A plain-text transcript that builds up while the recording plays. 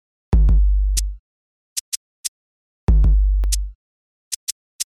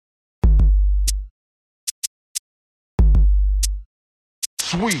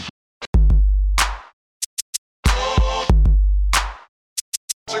Sweet.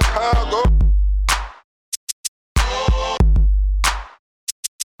 Chicago.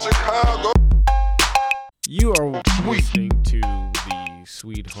 Chicago. You are listening to the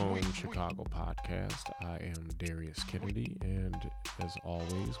Sweet Home Chicago podcast. I am Darius Kennedy, and as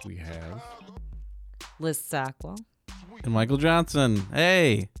always, we have Liz Sackwell. And Michael Johnson.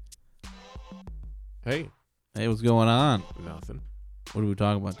 Hey, what's going on? nothing What are we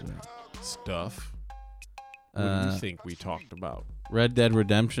talking about today? stuff. What do you think we talked about? Red Dead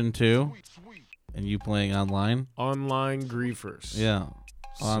Redemption 2, and you playing online? Online griefers. Yeah.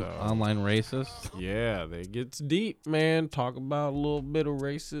 So, Online racists? yeah, that gets deep, man. Talk about a little bit of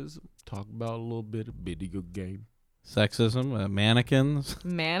racism. Talk about a little bit of video game. Sexism? Mannequins?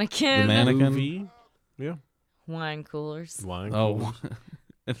 Mannequin. The mannequin? Movie. Yeah. Wine coolers. Wine Oh, coolers.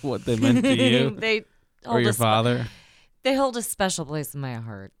 and what they meant to you? They Or hold your a father? They hold a special place in my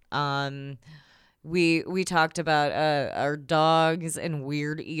heart. We talked about our dogs and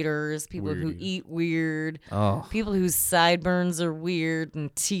weird eaters, people who Weird eaters. eat weird, Oh, people whose sideburns are weird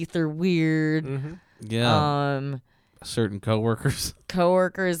and teeth are weird. Mm-hmm. yeah. Certain coworkers.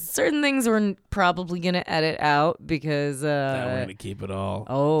 Coworkers, certain things we're probably gonna edit out because We're going to keep it all.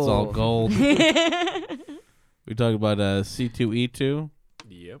 oh, It's all gold. We talked about C2E2.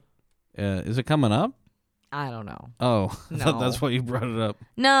 Yep. Is it coming up? I don't know. Oh, I thought No. that's why you brought it up.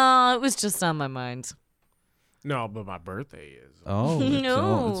 No, it was just on my mind. No, but my birthday is. Oh,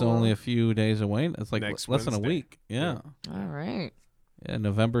 it's only a few days away. It's like Next less than a Wednesday. week. Yeah. All right. Yeah,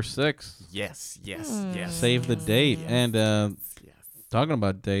 November 6th. Yes. Save the date. Yes. And Yes. talking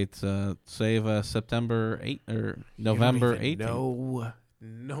about dates, save September 8th or November 18th. No,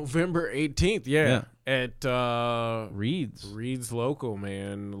 November 18th. Yeah, at Reed's. Local,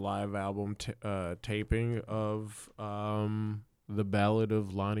 man. Live album taping of The Ballad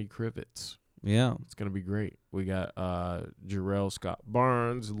of Lonnie Krivitz. Yeah. It's gonna be great. We got Jarrell Scott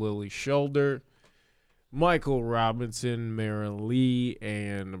Barnes, Lily Shoulder, Michael Robinson, Mara Lee,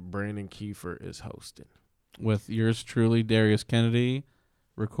 and Brandon Kiefer is hosting. With yours truly, Darius Kennedy,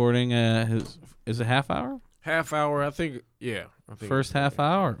 recording is it half hour? Half hour, I think. Yeah, I think First it's half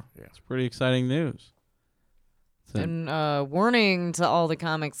hour. Yeah. It's pretty exciting news. And warning to all the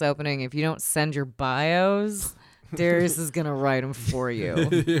comics opening, if you don't send your bios, Darius is going to write them for you.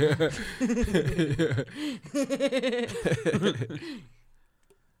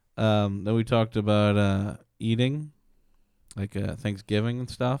 Then we talked about eating, like Thanksgiving and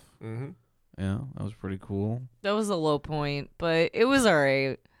stuff. Mm-hmm. Yeah, that was pretty cool. That was a low point, but it was all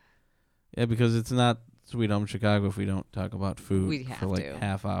right. Yeah, because it's not Sweet Home Chicago if we don't talk about food We'd for have like to.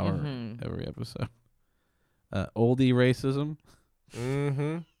 half hour Mhm. every episode. Oldie racism.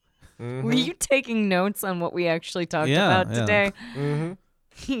 Mm-hmm. Were you taking notes on what we actually talked Yeah, about yeah. today?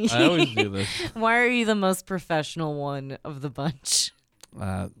 Mm-hmm. I always do this. Why are you the most professional one of the bunch?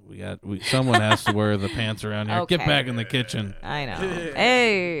 Someone has to wear the pants around here. Get Okay. back in the kitchen. I know.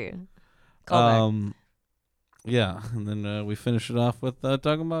 Hey. Call back. Yeah, and then we finish it off with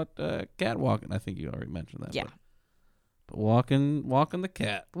talking about cat walking. I think you already mentioned that. Yeah. But walking the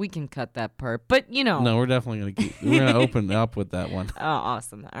cat. We can cut that part, but you know. No, we're definitely we're gonna open up with that one. Oh,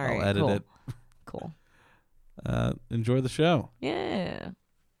 awesome. All right. I'll edit cool. it. Cool. Enjoy the show. Yeah.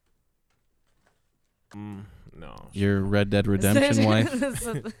 No. Your Red Dead Redemption wife. This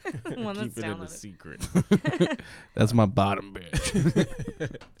is the one that's Keep it in a downloaded. secret. That's my bottom bitch.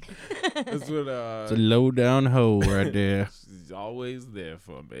 That's what It's a low down hoe right there. she's always there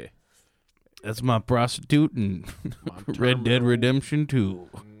for me. That's my prostitute and My Red Dead terminal- Redemption 2.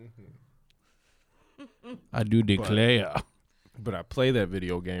 I do declare. But I play that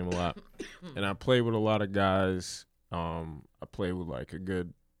video game a lot, and I play with a lot of guys. I play with like a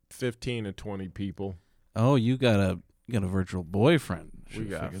good 15 to 20 people. Oh, you got a virtual boyfriend. We Should've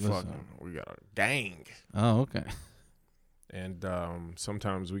got figured this out. we got a gang, Oh, okay. and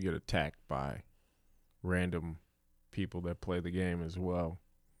sometimes we get attacked by random people that play the game as well.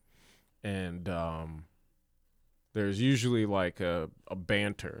 And there's usually like a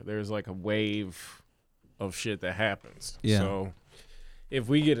banter. There's like a wave of shit that happens. Yeah. So if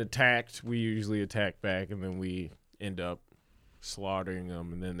we get attacked, we usually attack back, and then we end up slaughtering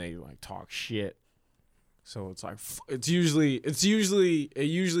them, and then they like talk shit. So it's like it usually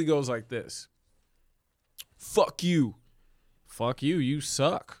goes like this. Fuck you. Fuck you, you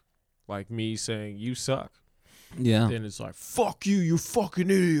suck. Like me saying you suck. Yeah. Then it's like, fuck you, you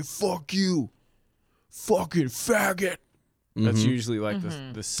fucking idiot, fuck you. Fucking faggot. That's Mhm. usually like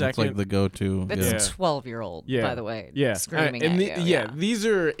the That's second. like the go-to. It's yeah. a 12-year-old, Yeah. by the way. Yeah, Screaming and at you. these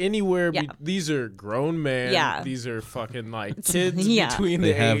are anywhere. Yeah. These are grown men. Yeah. These are fucking like kids Yeah. between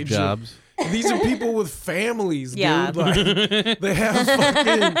They the have age. jobs. These are people with families, Yeah. dude. Like they have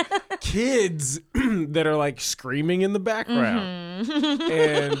fucking kids that are like screaming in the background,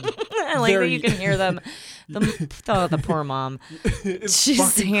 and I like they're- that you can hear them. The poor mom. it's She's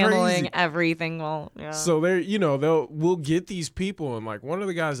fucking handling crazy. everything well. Yeah. So we'll get these people, and like one of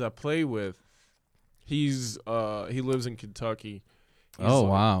the guys I play with, he lives in Kentucky. He's Oh,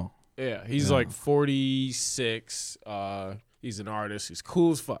 like- wow. Yeah, he's Yeah. like 46. He's an artist. He's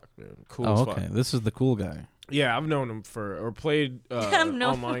cool as fuck, man. Cool Oh, as okay. fuck. This is the cool guy. Yeah, I've known him played I've known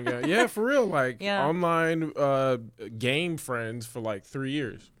online guy. Yeah, for real. Like Yeah. online game friends for like 3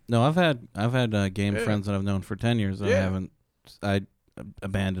 years. No, I've had game Yeah. friends that I've known for 10 years. That Yeah. I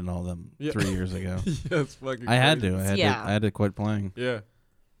abandoned all them Yeah. 3 years ago. Yeah, it's fucking I had crazy. to. Yeah. I had to quit playing. Yeah.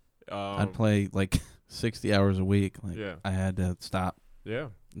 I'd play like 60 hours a week. Like Yeah. I had to stop Yeah.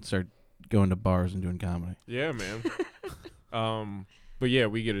 and start going to bars and doing comedy. Yeah, man. But yeah,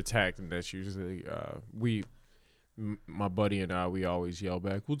 we get attacked, and that's usually my buddy and I, we always yell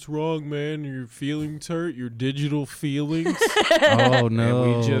back, "What's wrong, man? Your feelings hurt? Your digital feelings?" Oh no!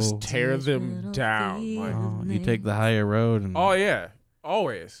 And we just tear them down. Like, Oh, you take the higher road and oh yeah,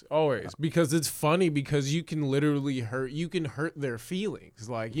 always, because it's funny because you can literally hurt their feelings.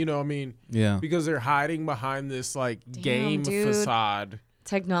 Like, you know what I mean? yeah. Because they're hiding behind this like Damn, game dude. facade.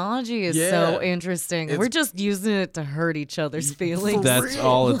 Technology is Yeah. so interesting. It's- We're just using it to hurt each other's feelings. That's real.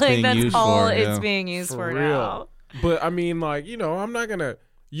 all it's like being that's used all for. it's yeah. being used for For now. real. But I mean, like, I'm not gonna.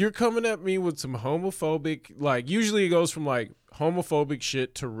 You're coming at me with some homophobic. Like, usually it goes from like homophobic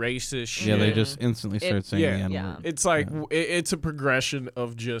shit to racist shit. Yeah, they just instantly start saying yeah. the N-word. Yeah. It's like it's a progression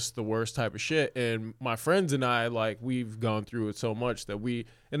of just the worst type of shit. And my friends and I, like, we've gone through it so much that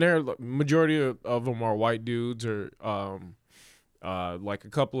majority of them are white dudes or like a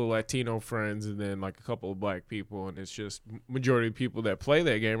couple of Latino friends and then like a couple of black people, and it's just majority of people that play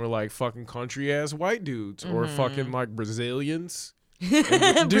that game are like fucking country ass white dudes or fucking like Brazilians.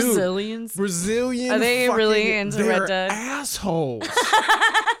 And, dude, Brazilians. Brazilian. Are they really fucking- into they're Red Dead? assholes.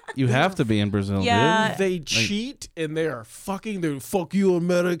 You have to be in Brazil, Yeah. dude. They cheat and they are fucking. They fuck you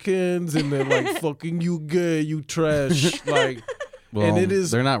Americans and they're like fucking you gay, you trash. Like, Well, and it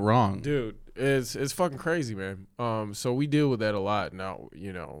is- they're not wrong. dude, it's fucking crazy, man. So we deal with that a lot now.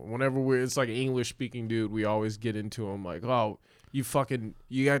 Whenever it's like an English speaking dude, we always get into them like, oh,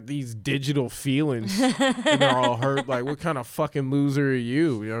 you got these digital feelings and they're all hurt. Like, what kind of fucking loser are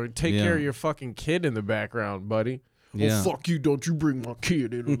you? Take Yeah. care of your fucking kid in the background, buddy. Yeah. Well, fuck you! Don't you bring my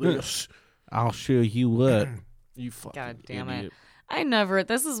kid into this? I'll show you what. You fucking God damn idiot. it.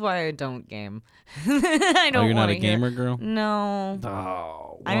 This is why I don't game. I don't Oh, you're not wanna a gamer girl? No.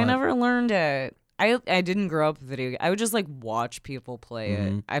 Oh, I What? never learned it. I didn't grow up with video. I would just like watch people play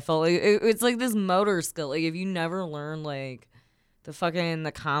it. Mhm. I felt like it's like this motor skill. Like if you never learn like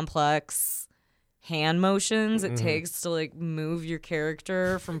the complex hand motions it takes to like move your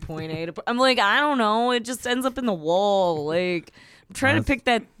character from point A to I'm like, I don't know, it just ends up in the wall. Like I'm trying to pick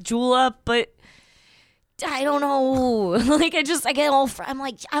that jewel up, but I don't know. Like I get all I'm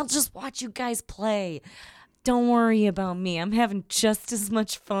like, I'll just watch you guys play. Don't worry about me. I'm having just as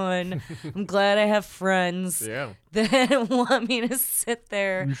much fun. I'm glad I have friends yeah. that want me to sit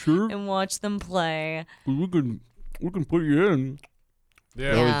there You sure? and watch them play. We can put you in.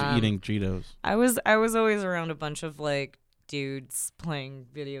 Yeah. Always Yeah. eating Cheetos. I was always around a bunch of like dudes playing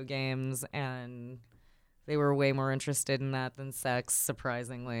video games, and they were way more interested in that than sex,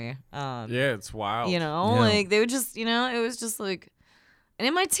 surprisingly. Yeah, it's wild. You know, Yeah. like they would just, it was just like, and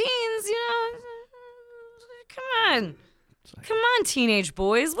in my teens, come on, teenage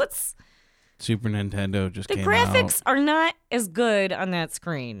boys, Super Nintendo just the came graphics out. are not as good on that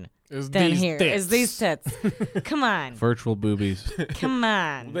screen It's than these here as these tits. tits. Come on, Virtual boobies. come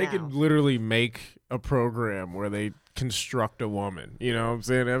on. They now. could literally make a program where they construct a woman. You know what I'm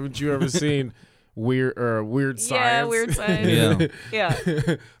saying? Haven't you ever seen Weird Science? Yeah, Weird Science. Yeah.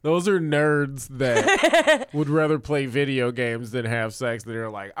 Yeah. Those are nerds that would rather play video games than have sex. That are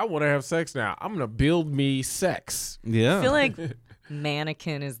like, I want to have sex now. I'm gonna build me sex. Yeah. I feel like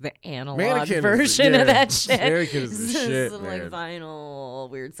Mannequin is the analog Mannequin is the- version yeah, of that shit. Mannequin is the This shit, like man. vinyl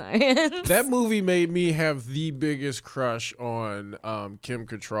Weird Science. That movie made me have the biggest crush on Kim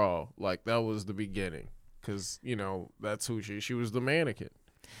Cattrall. Like, that was the beginning. Because, that's who she was, the mannequin.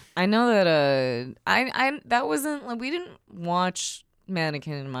 I know that I that wasn't like, we didn't watch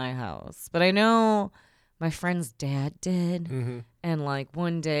Mannequin in my house, but I know my friend's dad did, Mm-hmm. and like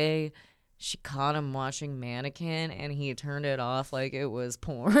one day she caught him watching Mannequin, and he turned it off like it was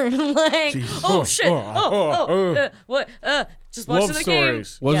porn. Like, oh shit, what? Just watching Love the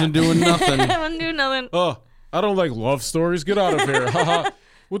stories. game. Wasn't doing nothing. Wasn't doing nothing. I don't like love stories. Get out of here. Haha.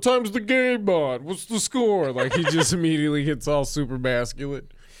 What time's the game on? What's the score? Like, he just immediately gets all super masculine.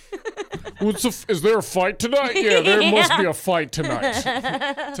 Is there a fight tonight? Yeah, there must be a fight tonight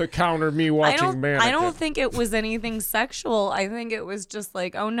to counter me watching Mannequin. I don't think it was anything sexual. I think it was just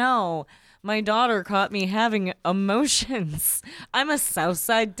like, oh no, my daughter caught me having emotions. I'm a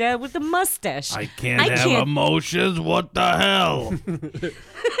Southside dad with a mustache. I can't have emotions. What the hell?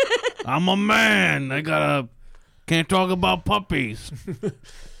 I'm a man. Can't talk about puppies.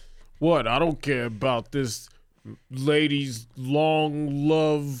 What? I don't care about this lady's long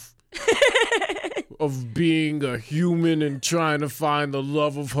love of being a human and trying to find the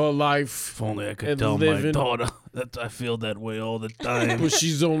love of her life. If only I could and tell living. my daughter that I feel that way all the time. But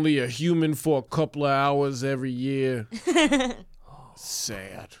she's only a human for a couple of hours every year.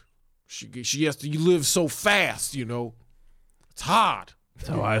 Sad. She has to live so fast, you know. It's hard. That's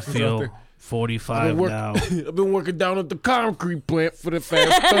how I feel. 45 now. I've been working down at the concrete plant for the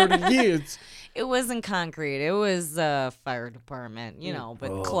past 30 years. It wasn't concrete. It was fire department, you know,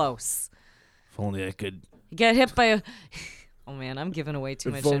 but close. If only I could. You got hit by a... Oh man, I'm giving away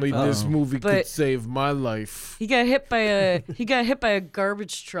too much If only info. this movie could But- save my life. He got hit by a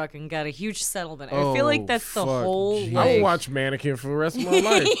garbage truck and got a huge settlement. I feel like that's the fuck. whole. I will Like, watch Mannequin for the rest of my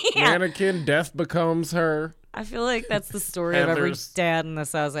life. Yeah. Mannequin, death becomes her. I feel like that's the story of And every there's- dad in the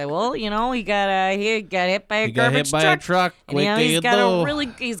South Side. Well, you know, he got hit by a He got garbage hit by truck. a truck. And What now do he's you got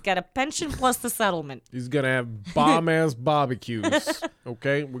do? he's got a pension plus the settlement. He's gonna have bomb-ass barbecues.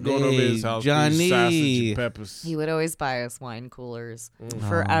 Okay? We're going over his Hey, house. Johnny. Sausage and peppers. He would always buy us wine coolers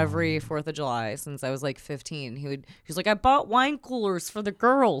for every 4th of July since I was like 15. He's like, I bought wine coolers for the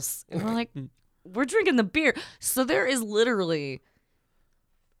girls. And we're like, we're drinking the beer. So there is literally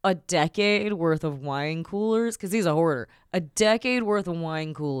a decade worth of wine coolers, because he's a hoarder, a decade worth of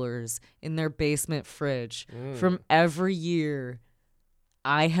wine coolers in their basement fridge from every year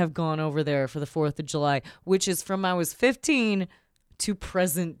I have gone over there for the 4th of July, which is from I was 15 to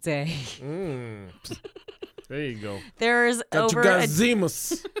present day. There you go. There's Got over you guys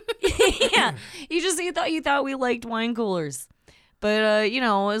Zemus. yeah, he thought we liked wine coolers, but you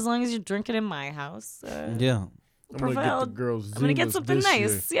know, as long as you're drinking in my house, Yeah. I'm gonna get the girls Zemus I'm gonna get something this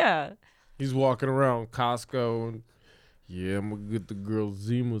nice. year. Yeah, He's walking around Costco and yeah, I'm gonna get the girls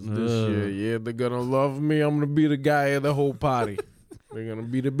Zimas this year. Yeah, they're gonna love me. I'm gonna be the guy at the whole party. They're gonna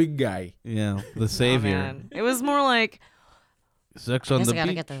be the big guy. Yeah. The oh, savior. man. It was more like Sex on the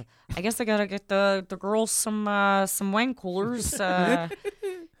beach. I guess I gotta get the girls some wine coolers.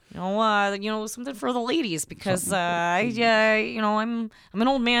 You know, something for the ladies because I'm an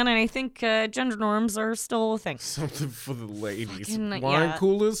old man and I think gender norms are still a thing. Something for the ladies. Fucking, Wine yeah.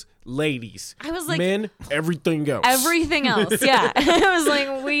 coolers, ladies. I was like, men, everything else. everything else, yeah. I was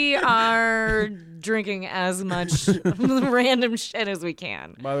like, we are drinking as much random shit as we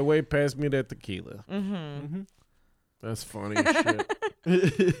can. By the way, pass me that tequila. That's funny as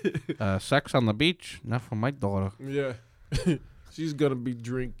shit. Sex on the beach. Not for my daughter. Yeah. She's gonna be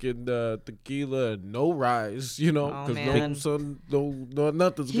drinking tequila and no rise, you know, Oh, because man. nothing's gonna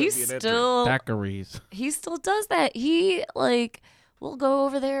be in that drink. Daiquiris. He still does that. He like will go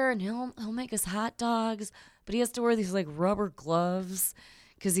over there and he'll make us hot dogs, but he has to wear these like rubber gloves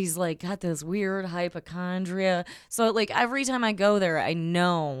because he's like got this weird hypochondria. So like every time I go there, I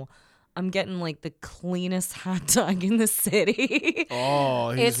know I'm getting like the cleanest hot dog in the city.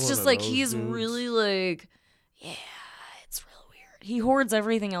 Oh, he's It's one just of like those he's dudes. really like, yeah, it's real weird. He hoards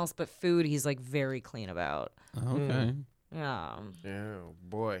everything else but food. He's like very clean about. Okay. Yeah, Yeah,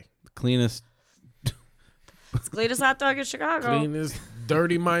 boy. The cleanest. it's the cleanest hot dog in Chicago. Cleanest,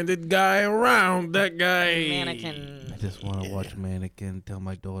 dirty-minded guy around. That guy. Mannequin. I just want to watch Mannequin. Tell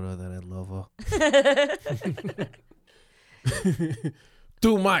my daughter that I love her.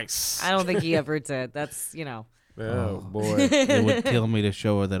 2 mice. I don't think he ever did. That's, you know. Oh, boy. It would kill me to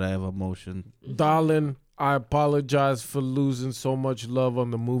show her that I have emotion. Darling, I apologize for losing so much love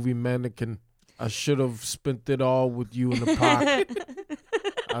on the movie Mannequin. I should have spent it all with you in the park.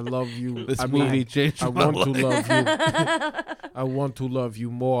 I love you. This I movie changed I my want to life. love you. I want to love you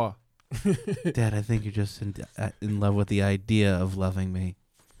more. Dad, I think you're just in love with the idea of loving me.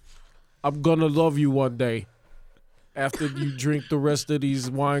 I'm gonna love you one day. After you drink the rest of these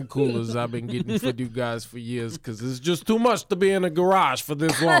wine coolers I've been getting for you guys for years, because it's just too much to be in a garage for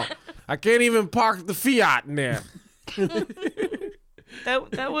this long. I can't even park the Fiat in there.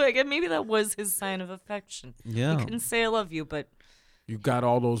 That maybe that was his sign of affection. Yeah. He couldn't say I love you, but You got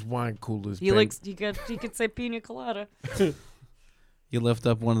all those wine coolers. He could say pina colada. You lift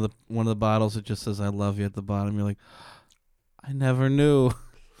up one of the bottles. It just says "I love you" at the bottom. You're like, I never knew.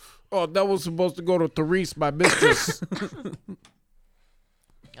 Oh, that was supposed to go to Therese, my mistress.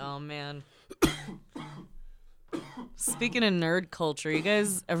 Oh man. Speaking of nerd culture, you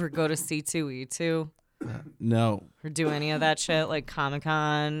guys ever go to C2E2 No. or do any of that shit like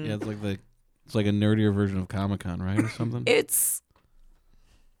Comic-Con? Yeah, it's like a nerdier version of Comic-Con, right, or something. It's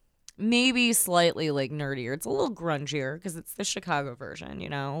maybe slightly like nerdier. It's a little grungier because it's the Chicago version, you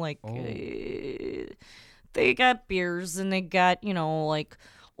know? Like they got beers and they got, you know, like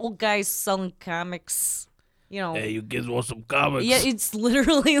old guys selling comics, you know. Hey, you kids want some comics? Yeah, it's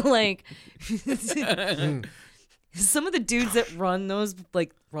literally like some of the dudes that run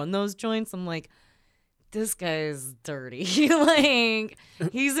those joints, I'm like, this guy's dirty. Like,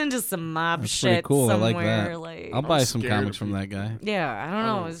 he's into some mob That's shit pretty cool. somewhere. I like that. Like, I'll buy some scared comics of from that guy. yeah, I don't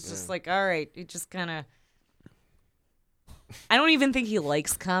know. It's just like, all right, it just kind of. I don't even think he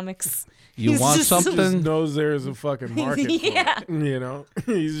likes comics. You He's want just- Just something? knows there's a fucking market Yeah. for it. You know?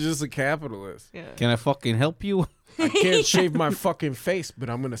 He's just a capitalist. Yeah. Can I fucking help you? I can't shave my fucking face, but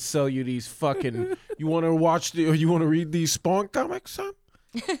I'm gonna sell you these fucking. You want to watch you want to read these Spawn comics, son?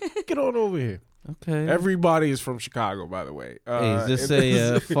 Get on over here. Okay. Everybody is from Chicago, by the way. Hey, is this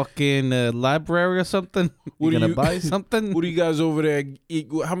a fucking library or something? What You do gonna you- buy something? What do you guys over there eat?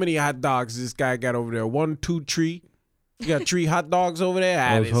 How many hot dogs this guy got over there? 1, 2, 3. You got 3 hot dogs over there?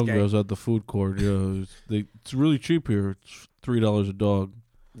 I was this hungry. I guy. was at the food court. Yeah, it's really cheap here. It's $3 a dog.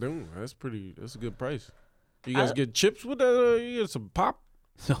 Dude, that's a good price. You guys get chips with that? You get some pop?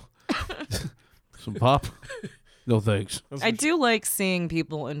 Some pop? No thanks. I do like seeing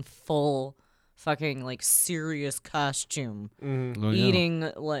people in full fucking like serious costume Mm-hmm. Oh, yeah.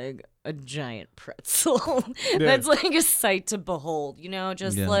 eating like a giant pretzel. That's like a sight to behold, you know,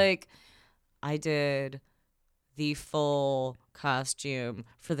 just Yeah. like I did the full costume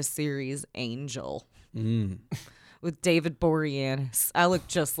for the series Angel Mm. with David Boreanaz. I look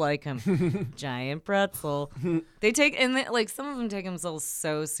just like him. Giant pretzel. They take like some of them take themselves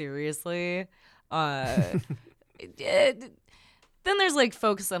so seriously. Then there's like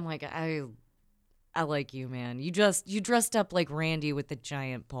folks I'm like I like you, man. You dressed up like Randy with the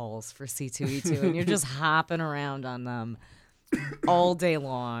giant balls for C2E2 and you're just hopping around on them all day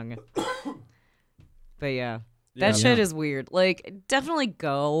long. But yeah. That shit is weird. Like, definitely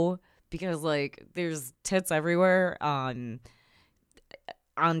go because like there's tits everywhere on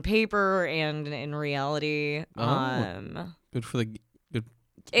paper and in reality. Good for the good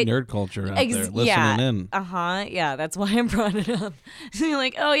It- nerd culture out there. Listening yeah. in. Yeah, that's why I brought it up. So you're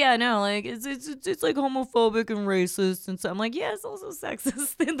like, oh yeah, no, like it's like homophobic and racist and so I'm like, yeah, it's also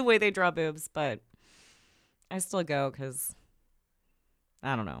sexist in the way they draw boobs, but I still go because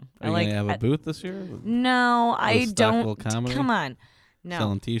I don't know. Are you like gonna have a booth this year? no, I Stockville don't. Comedy? Come on, no.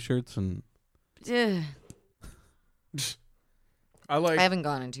 Selling T-shirts and Ugh. I like. I haven't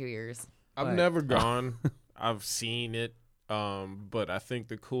gone in 2 years. I've but- never gone. I've seen it. But I think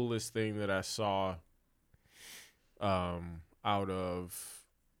the coolest thing that I saw out of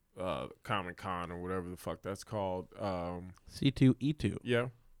Comic-Con or whatever the fuck that's called. C2E2. Yeah.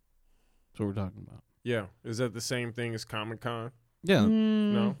 That's what we're talking about. Yeah. Is that the same thing as Comic-Con? Yeah.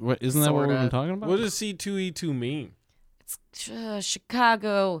 No. What, isn't that what we've Sorta. been talking about? What does C2E2 mean? It's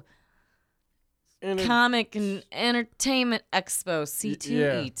Chicago Comic and Entertainment Expo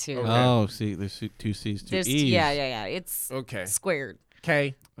C2E2. Okay. Oh, see, there's two C's, two There's E's. yeah. It's Okay. squared.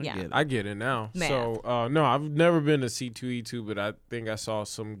 Okay. Yeah. get it. I get it now. Math. So, no, I've never been to C2E2, but I think I saw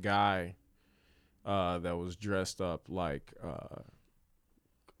some guy that was dressed up like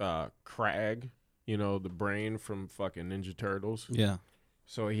Krag, you know, the brain from fucking Ninja Turtles. Yeah.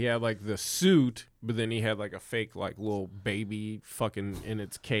 So he had like the suit, but then he had like a fake like little baby fucking in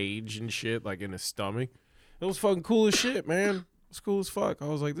its cage and shit, like in his stomach. It was fucking cool as shit, man. It was cool as fuck. I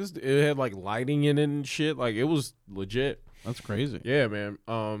was like, this. It had like lighting in it and shit. Like it was legit. That's crazy. Yeah, man.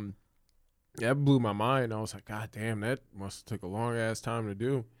 That blew my mind. I was like, God damn, that must have took a long ass time to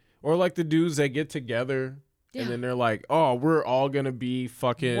do. Or like the dudes that get together Yeah. and then they're like, oh, we're all gonna be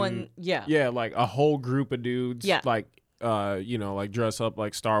fucking Yeah. like a whole group of dudes. Yeah. Like you know, like dress up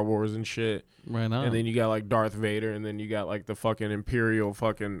like Star Wars and shit. Right on. And then you got like Darth Vader, and then you got like the fucking Imperial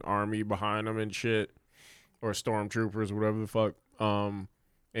fucking army behind them and shit, or stormtroopers, whatever the fuck.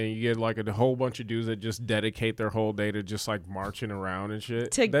 And you get like a whole bunch of dudes that just dedicate their whole day to just like marching around and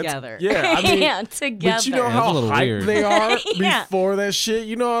shit Together. Yeah, I mean, yeah, together. but you know That's how a little hyped weird. they are Yeah. before that shit.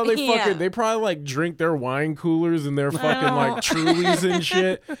 You know how they Yeah. fucking they probably like drink their wine coolers and their fucking know. like Trulies and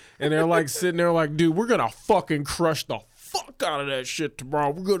shit, and they're like sitting there like, dude, we're gonna fucking crush the fuck out of that shit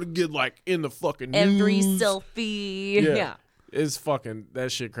tomorrow. We're gonna get like in the fucking Every news. selfie. Yeah. It's fucking, that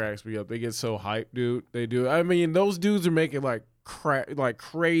shit cracks me up. They get so hyped, dude. They do. I mean, those dudes are making like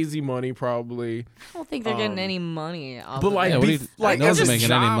crazy money probably. I don't think they're getting any money off But of like, it. what do you- like no one's as a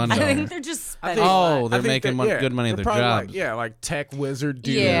making any job, money I on think it. they're just I spending. think- Oh, they're I think making good money at they're their probably jobs. like tech wizard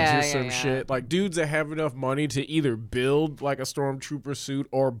dudes Yeah, or some yeah. shit. Like dudes that have enough money to either build like a stormtrooper suit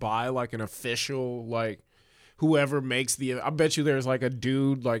or buy like an official, like whoever makes the. I bet you there's like a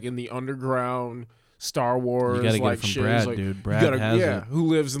dude like in the underground Star Wars. You gotta get like it from shit. Brad, He's like, dude. you Brad has it. who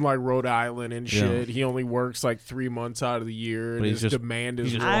lives in like Rhode Island and Yeah. shit. He only works like 3 months out of the year, and But his demand is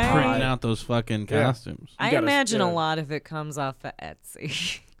He's just real printing high. out those fucking Yeah. costumes. I gotta- imagine yeah. a lot of it comes off of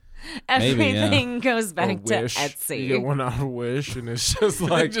Etsy. Maybe, yeah. Everything goes Or back to Wish. Etsy. You get one out of Wish, and it's just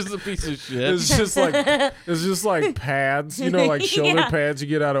like just a piece of shit. it's just like pads, you know, like shoulder Yeah. pads you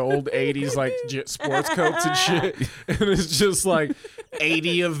get out of old 80s like sports coats and shit. And it's just like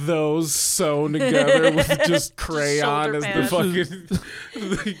 80 of those sewn together with just crayon shoulder as pads. the fucking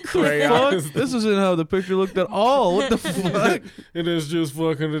the crayon. As This isn't how the picture looked at all. What the fuck? and it's just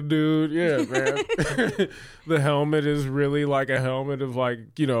fucking a dude. Yeah, man. The helmet is really like a helmet of like,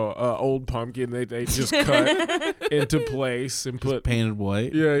 you know, old pumpkin they just cut into place and put. Painted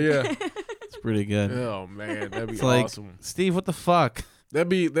white. Yeah, yeah. It's pretty good. Oh man, that'd be It's like, awesome. Steve, what the fuck? That'd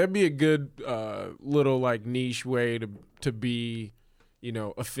be a good little like niche way to be, you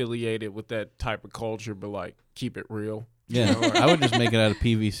know, affiliated with that type of culture, but like keep it real. Yeah, I would just make it out of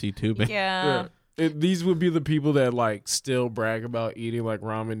PVC tubing. Yeah. These would be the people that like still brag about eating like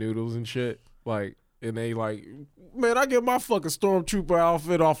ramen noodles and shit. Like, and they like, man, I get my fucking stormtrooper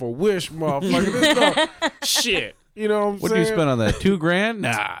outfit off a Wish, motherfucker. This no shit. You know what I'm What do saying? you spend on that? $2,000?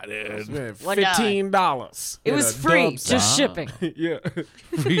 Nah, dude. Man, What not? $15. It in was a free, dub just size. shipping. Yeah.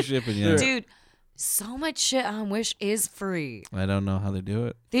 Free shipping, yeah. Dude, so much shit on Wish is free. I don't know how they do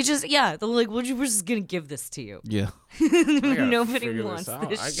it. They just, they're like, we're just going to give this to you. Yeah. I gotta Nobody figure wants this out.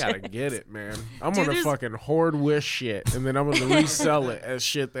 this I gotta shit. get it, man. I'm Dude, gonna there's- fucking hoard Wish shit, and then I'm gonna resell it as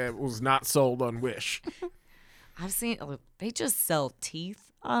shit that was not sold on Wish. I've seen, they just sell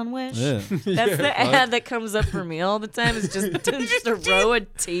teeth on Wish. Yeah. That's the ad that comes up for me all the time. It's just a row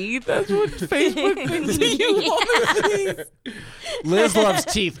of teeth. That's what Facebook thinks of you. Liz loves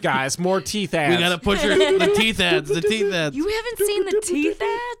teeth, guys. More teeth ads. We gotta push the teeth ads. The teeth ads. You haven't seen the teeth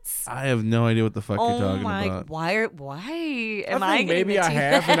ads? I have no idea what the fuck you're Oh talking my! about. Why am I I think getting maybe the I teeth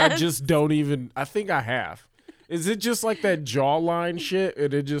have, and I ads? just don't even. I think I have. Is it just like that jawline shit?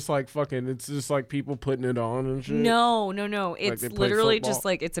 And it just like fucking. It's just like people putting it on and shit. No. It's they play literally football? just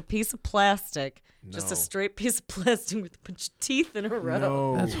like it's a piece of plastic, just No. a straight piece of plastic with a bunch of teeth in a row.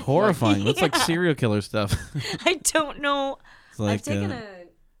 No. That's horrifying. That's like serial killer stuff. I don't know. It's like I've taken a.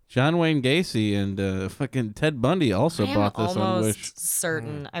 John Wayne Gacy and fucking Ted Bundy also I am bought this on almost Wish.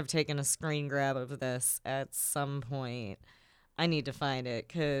 certain I've taken a screen grab of this at some point. I need to find it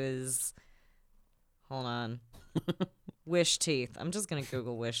because. Hold on. Wish teeth. I'm just gonna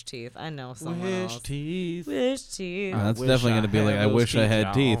Google wish teeth. I know someone else. teeth. Wish teeth. That's wish definitely I gonna be like, had I those wish I teeth, had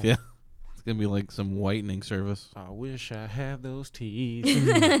y'all. teeth. Yeah, it's gonna be like some whitening service. I wish I had those teeth.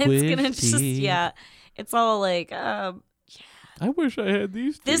 It's Wish gonna just teeth. It's all like I wish I had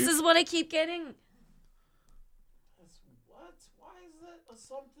these teeth. this is what I keep getting. What? Why is that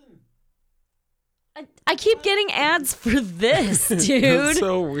something? I keep getting ads for this, That's dude.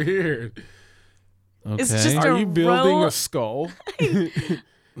 so weird. okay. it's just Are a you building row- a skull? This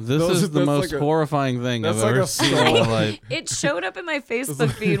those- is the that's most like a- horrifying thing I've that's like ever a seen in my skull. life. It showed up in my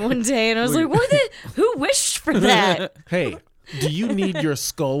Facebook feed one day, and I was like, who wished for that? Hey, do you need your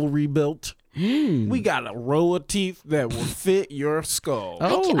skull rebuilt? We got a row of teeth that will fit your skull.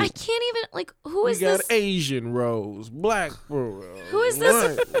 Oh. I can't even, like, who We is got this? Asian rows, black rows. Who is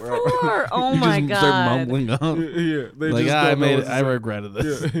this white rows. for? Oh You my just start God. mumbling on. Yeah, they Like, just I don't know made what it. to I say. regretted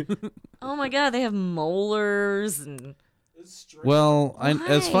this. Yeah. Oh my God, they have molars and Well,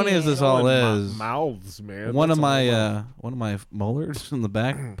 as funny as this all is, mouths, man. one That's of all about. my molars in the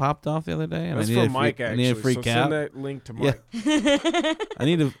back popped off the other day, and That's I need from Mike. I need a Actually, free so cap. send that link to Yeah. Mike.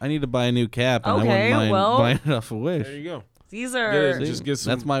 I need to buy a new cap, and I Okay, wouldn't mind well- buying it off a Wish. There you go. these Get are. it. Just get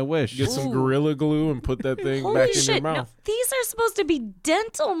some. That's my wish. Get some Ooh. Gorilla Glue and put that thing Holy back in shit! your No, mouth. these are supposed to be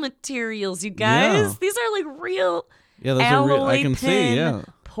dental materials, you guys. Yeah. These are like real Yeah, those are real. alloy I can see. pin Yeah.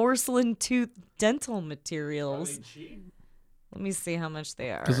 porcelain tooth dental materials. Let me see how much they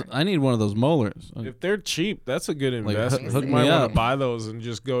are. Because I need one of those molars. If they're cheap, that's a good Like, investment. hook you might me want up. to buy those and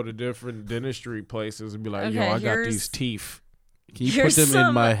just go to different dentistry places and be like, yo, Okay, I got here's- these teeth. Can you put Here's them in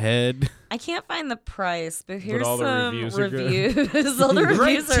some- my head? I can't find the price, but here's all the some reviews are good. reviews. All the Great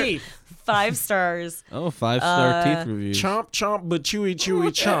reviews are teeth. 5 stars. Oh, 5-star teeth reviews. Chomp, chomp, but chewy, chewy,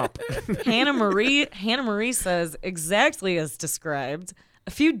 chomp. Hannah Marie says exactly as described.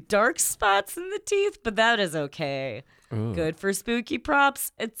 A few dark spots in the teeth, but that is okay. Good for spooky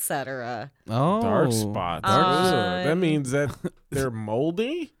props, etc. Oh, Dark spots. Ugh. That means that they're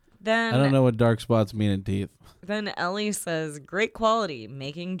moldy? Then I don't know what dark spots mean in teeth. Then Ellie says, "Great quality,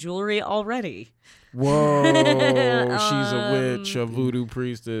 making jewelry already." Whoa, she's a witch, a voodoo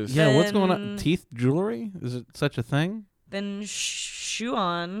priestess. Yeah, what's going on? Then- Teeth jewelry? Is it such a thing? Then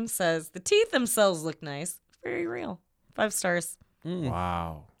Shuan says, "The teeth themselves look nice, very real. 5 stars,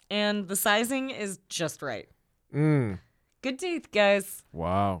 Wow. and the sizing is just right. Mm. Good teeth, guys."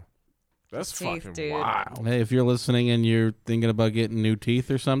 Wow. That's Teeth, fucking dude. wild. Hey, if you're listening and you're thinking about getting new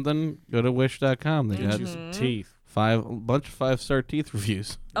teeth or something, go to wish.com. They got Get you some teeth. a bunch of 5-star teeth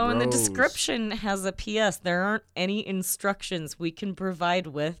reviews. Oh, and the Gross. description has a PS. There aren't any instructions we can provide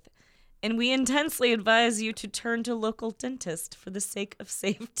with, and we intensely advise you to turn to local dentist for the sake of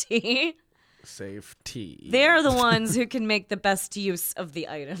safety. Safety. They're the ones who can make the best use of the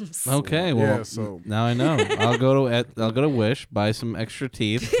items. Okay, well, Yeah, so- now I know. I'll go to Wish, buy some extra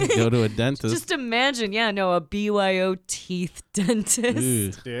teeth, go to a dentist. Just imagine, a BYO teeth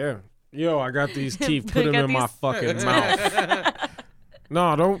dentist. Ugh. Yeah. Yo, I got these teeth. I Put them got in my these- fucking mouth. No,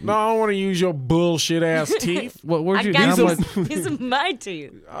 I don't want to use your bullshit ass teeth. Where'd I you got get these are my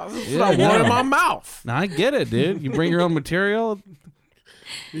teeth. I Yeah, want yeah. in my mouth. Now I get it, dude. You bring your own material.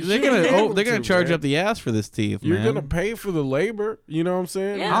 They're shouldn't be able gonna to, charge man. up the ass for this teeth, You're man. gonna pay for the labor. You know what I'm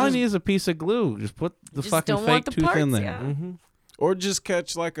saying? Yeah. All I need is a piece of glue. Just put the Just fucking don't fake want the tooth in parts, there. yeah. Mm-hmm. Or just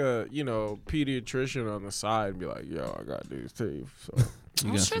catch like a pediatrician on the side and be like, "Yo, I got these teeth." So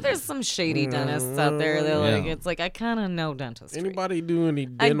I'm sure there's some shady dentists out there that Yeah. it's like I kind of know dentistry. anybody do any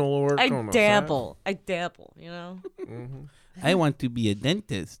dental work I on the dabble. I dabble, side? Mm-hmm. I want to be a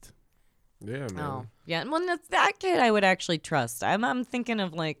dentist. Yeah, man. Oh, yeah. Well, that's that kid I would actually trust. I'm thinking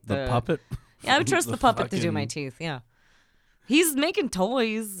of like The puppet. Yeah, I would trust the puppet to do my fucking- teeth. Yeah, he's making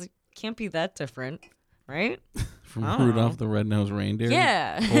toys. Can't be that different, right? from I don't Rudolph know. the Red-Nosed Reindeer.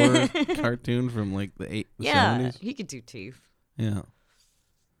 Yeah. Horror cartoon from like the Yeah, 70s. he could do teeth. Yeah.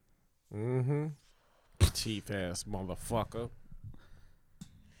 Mm-hmm. Teeth ass motherfucker.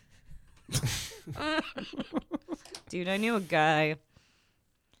 Dude, I knew a guy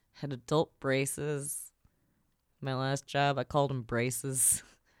had adult braces. My last job, I called him braces.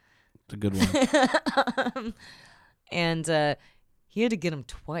 It's a good one. And he had to get them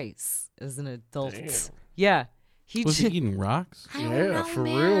twice as an adult. Damn. Yeah. He Was he just, eating rocks? I don't Yeah, know, for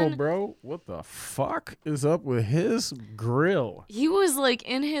man. real, bro. What the fuck is up with his grill? He was like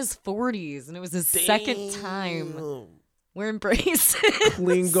in his 40s, and it was his second time wearing braces.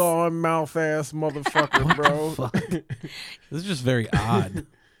 Clean gone mouth ass motherfucker, bro. Fuck. This is just very odd.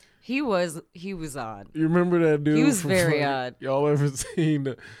 He was odd. You remember that dude? He was from very fucking- odd. Y'all ever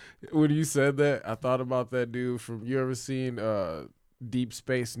seen when you said that? I thought about that dude from. You ever seen Deep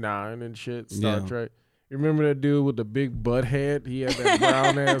Space Nine and shit? Star Yeah. Trek. You remember that dude with the big butt head? He had that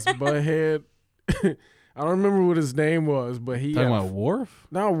brown ass butt head. I don't remember what his name was, but he Talking had about Worf?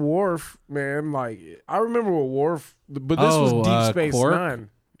 not Worf, man. Like I remember what Worf, but this was Oh, Deep Space Quark?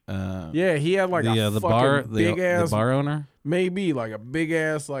 Nine. Yeah, he had like the a bar fucking big ass, the bar owner. maybe like a big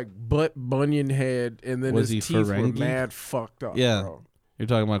ass like butt bunion head, and then Was his he teeth were Ferengi? mad fucked up. Yeah. bro. You're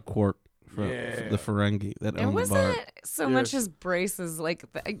talking about Quark, Yeah. the Ferengi that It owned the bar. wasn't so Yeah, much she- his braces. Like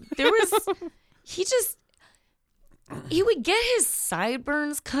there was, he would get his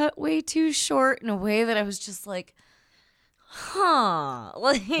sideburns cut way too short in a way that I was just like, huh?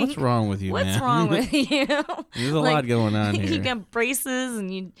 Like What's wrong with you, what's man? wrong with you? There's a Like, lot going on here. You got braces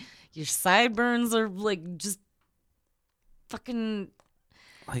and your sideburns are like just fucking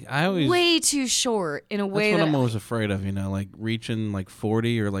Like I always way too short in a that's way what that I'm always afraid of, like reaching like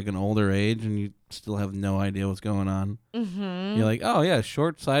 40 or like an older age and you still have no idea what's going on. Mhm. You're like, oh yeah,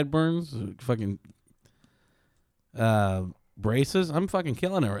 short sideburns, fucking braces. I'm fucking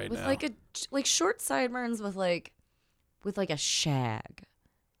killing it right with now. like short sideburns with like a shag.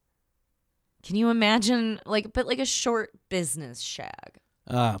 Can you imagine but like a short business shag?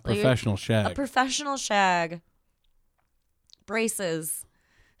 Professional shag. A professional shag. Braces.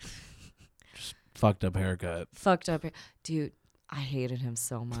 Fucked up haircut. Fucked up. Dude, I hated him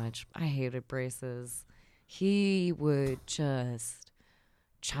so much. I hated braces. He would just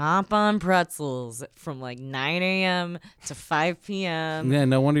chomp on pretzels from like 9 a.m. to 5 p.m. Yeah,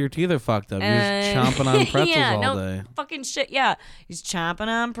 no wonder your teeth are fucked up. You're And- just chomping on pretzels yeah, all no day. fucking shit. Yeah, he's chomping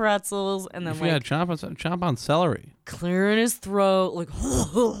on pretzels and then like chomp on celery. clearing his throat, like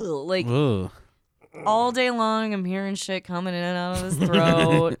Ugh. all day long. I'm hearing shit coming in and out of his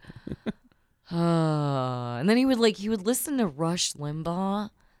throat. And then he would listen to Rush Limbaugh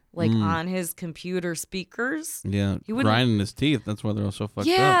on his computer speakers. Yeah, He wouldn't- grinding his teeth. That's why they're all so fucked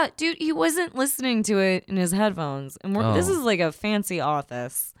Yeah, up. dude, he wasn't listening to it in his headphones. And this Oh. is like a fancy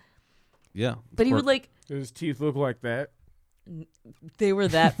office. Yeah. But he would His teeth look like that. they were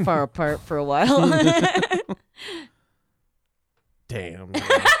that far apart for a while. Damn.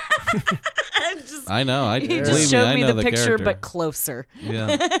 I know. He believe just showed I me know the picture, character. but closer.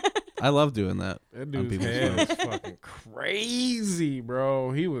 Yeah. I love doing that. That on dude's people's head phones. is fucking crazy,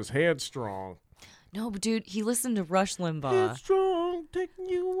 bro. He was headstrong. No, but dude, he listened to Rush Limbaugh. Headstrong, taking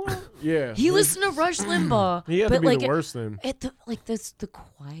you out. Yeah. He listened to Rush Limbaugh. He had but to be like the worst then. at the the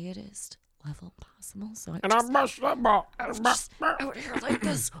quietest level possible. So And I must just I would hear like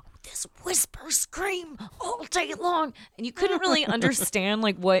this whisper scream all day long, and you couldn't really understand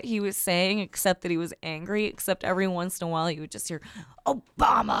like what he was saying except that he was angry. Except every once in a while you would just hear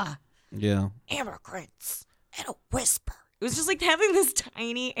Obama, Yeah. immigrants, and a whisper. It was just like having this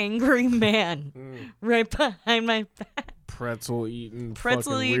tiny angry man right behind my back. pretzel eating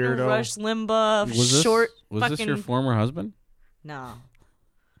Pretzel fucking eating weirdo. Rush Limbaugh, Was short this fucking. your former husband? No.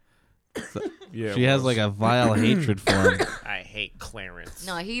 Yeah, She it has was. like a vile hatred for him. I hate Clarence.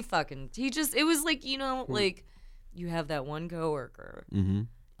 No, he just, it was like, like you have that one coworker. Mm-hmm.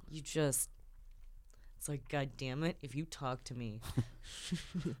 You just, it's like, God damn it, if you talk to me,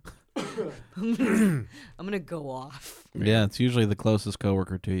 I'm gonna go off. Yeah, it's usually the closest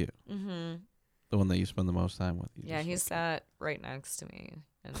coworker to you. Mm-hmm. The one that you spend the most time with. You Yeah, just he fucking- sat right next to me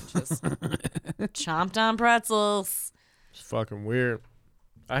and just chomped on pretzels. It's fucking weird.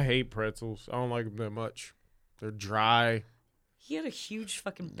 I hate pretzels. I don't like them that much. They're dry. He had a huge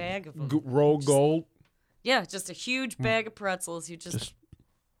fucking bag of them. Roll gold. Yeah, just a huge bag of pretzels. You just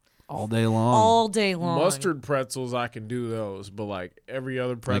all day long. all day long. Mustard pretzels, I can do those, but like every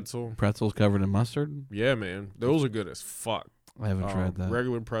other pretzel, Pretzels covered in mustard? yeah, man, those are good as fuck. I haven't tried that.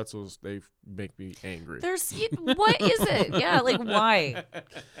 Regular pretzels, they make me angry. There's what is it? Yeah, like why?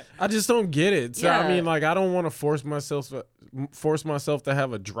 I just don't get it. So, I Yeah. mean, like, I don't want to force myself to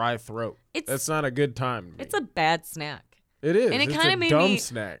have a dry throat. It's- That's not a good time. To me. It's a bad snack. It is. and it It's kinda a made dumb me-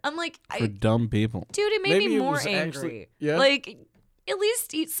 snack. I'm like, For dumb people. dude, it made Maybe me it more was angry. actually- yeah. Like, at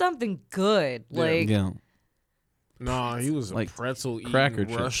least eat something good. Yeah. Like, Yeah. Nah, he was a Like pretzel eating cracker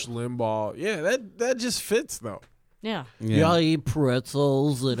chips. Rush Limbaugh. Yeah, that just fits though. yeah. Yeah. I eat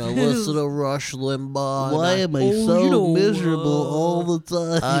pretzels and I listen to Rush Limbaugh. Why am I so miserable all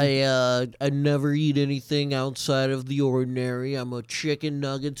the time? I never eat anything outside of the ordinary. I'm a chicken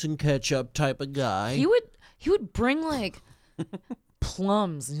nuggets and ketchup type of guy. He would bring like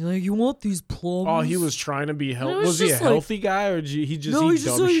plums. And he's like, you want these plums? Oh, he was trying to be healthy. No, it's Was he a just like- healthy guy or did he just no, eat he's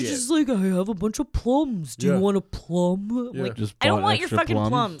just dumb like, shit? he's just like, I have a bunch of plums. Do Yeah. you want a plum? I'm Yeah. Like, Just I don't bought want your extra fucking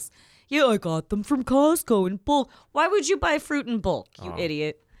plums. Yeah, I got them from Costco in bulk. Why would you buy fruit in bulk, you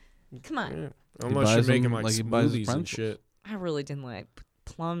idiot? Come on. Yeah. Unless buys you're making them like like he buys his smoothies and pretzels. shit. I really didn't like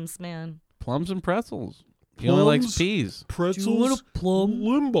plums, man. Plums and pretzels. He only likes Plums? peas. Pretzels. Do you want a plum?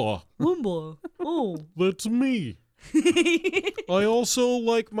 Limbaugh. Limbaugh. Oh. That's me. I also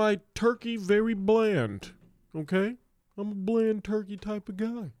like my turkey very bland. Okay? I'm a bland turkey type of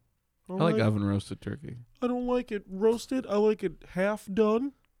guy. I like oven roasted turkey. I don't like it roasted. I like it half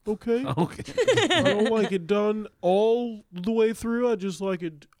done. Okay? Okay. I don't like it done all the way through. I just like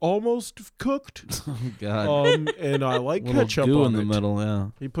it almost cooked. Oh, God. And I like Little ketchup goo on in the it. middle, yeah.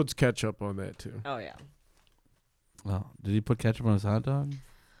 He puts ketchup on that too. Oh yeah. Oh, did he put ketchup on his hot dog?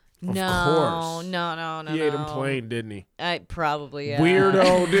 Of no, course. no. He ate him plain, didn't he? I probably yeah.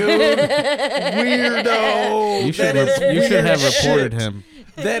 Weirdo, dude. Weirdo. You should, That is you should weird have reported shit. him.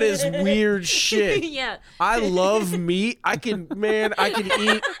 That is weird shit. yeah. I love meat. I can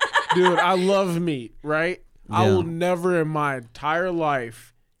eat. Dude, I love meat, right? I Yeah. will never in my entire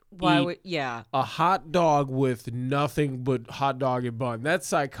life Why eat would yeah? a hot dog with nothing but hot dog and bun. That's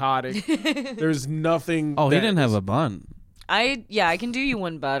psychotic. There's nothing. Oh, he that didn't have is- a bun. I can do you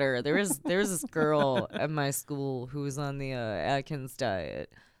one better. There was this girl at my school who was on the Atkins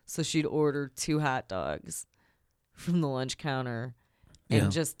diet, so she'd order 2 hot dogs from the lunch counter and Yeah.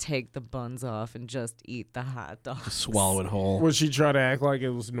 just take the buns off and just eat the hot dogs. Swallow it whole. Was she trying to act like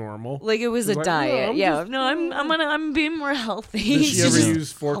it was normal? Like it was a Like, diet. I'm Yeah, just- no, I'm being more healthy. Did she ever just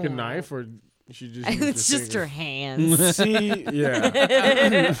use fork and knife or She just It's just her hands. hands. See,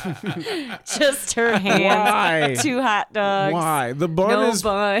 yeah. Just her hands. Why? 2 hot dogs. Why? The bun No is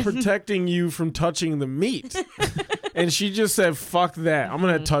bun. protecting you from touching the meat. And she just said, fuck that. I'm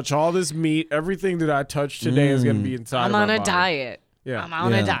going to touch all this meat. Everything that I touch today is going to be inside I'm of my on a body. diet. Yeah. I'm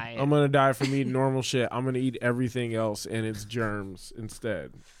on a diet. I'm going to die from eating normal shit. I'm going to eat everything else and its germs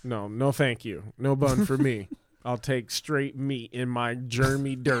instead. No thank you. No bun for me. I'll take straight meat in my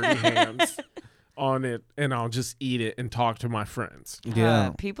germy, dirty hands on it, and I'll just eat it and talk to my friends.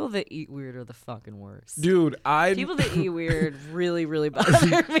 Yeah. People that eat weird are the fucking worst. Dude, People that eat weird really, really bother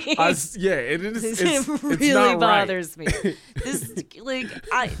me. yeah, it is. It really it's not bothers me. This, like,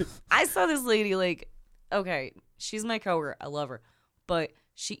 I saw this lady, like, okay, she's my coworker. I love her, but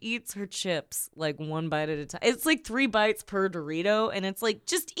she eats her chips like 1 bite at a time. It's like 3 bites per Dorito, and it's like,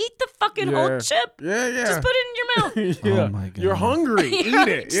 just eat the fucking whole chip. Yeah. Just put it in your mouth. Yeah. Oh my God. You're hungry. Eat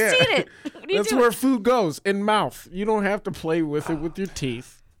it. Just Yeah. eat it. What are you That's doing? where food goes, in mouth. You don't have to play with it with your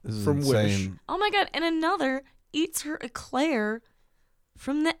teeth. This is From insane. Oh my God. And another eats her eclair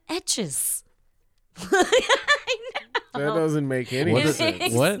from the edges. That doesn't make any What is sense.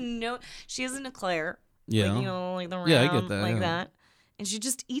 it? What? No, she has an eclair. Yeah. Like, you know, like the round, Yeah, I get that, like yeah. that. And she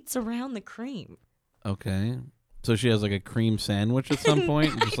just eats around the cream. Okay. So she has like a cream sandwich at some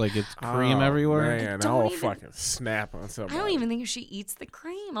point, just like it's cream Oh, everywhere. Man, Don't I'll even- fucking snap on somebody. I don't even think if she eats the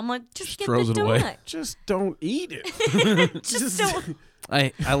cream. I'm like, just get throws the it away. donut. Just don't eat it. Just don't.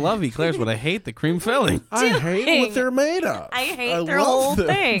 I love eclairs, but I hate the cream filling. I hate what they're made of. I hate their love whole them.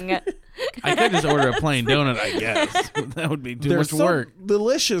 thing. I could just order a plain donut, I guess. That would be too They're much so work.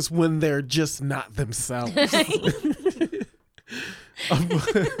 delicious when they're just not themselves.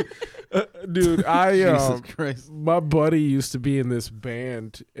 Dude, Jesus Christ. my buddy used to be in this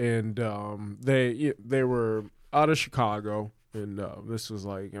band, and they were out of Chicago, and this was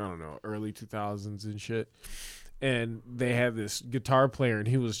like, I don't know, early 2000s and shit. And they had this guitar player, and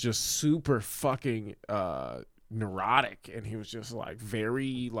he was just super fucking neurotic, and he was just like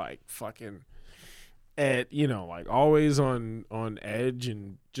very like fucking like always on edge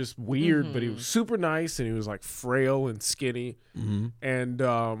and just weird, but he was super nice, and he was like frail and skinny. And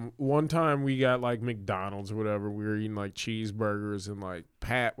one time we got like McDonald's or whatever, we were eating like cheeseburgers, and like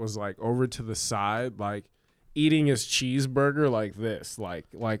Pat was like over to the side, like eating his cheeseburger like this, like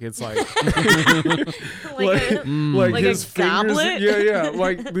it's like like Like his a fingers, goblet? yeah,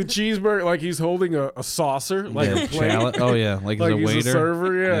 like the cheeseburger, like he's holding a saucer, like Yeah, a plate. oh yeah, like, Like as a he's waiter. a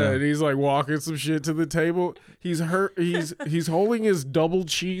server, yeah, Yeah. and he's like walking some shit to the table. He's holding his double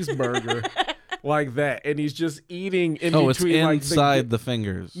cheeseburger like that, and he's just eating in Oh, it's between like inside the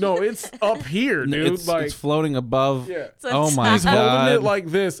fingers. No, it's up here, dude. It's floating above. Yeah. Oh my He's holding God. it like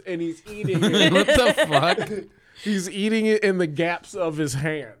this, and he's eating it. What the fuck? He's eating it in the gaps of his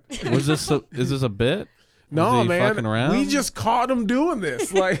hand. Is this a bit? No, Was he man. fucking around? We just caught him doing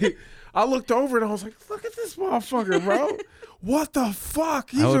this. Like, I looked over and I was like, "Look at this motherfucker, bro! What the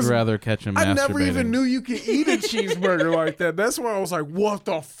fuck?" I would rather catch him masturbating. I never even knew you could eat a cheeseburger like that. That's why I was like, "What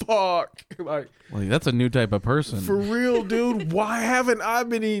the fuck?" Like, That's a new type of person. for real, dude. Why haven't I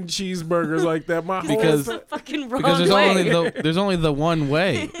been eating cheeseburgers like that my Because- whole time? Fucking wrong Because way. there's only the one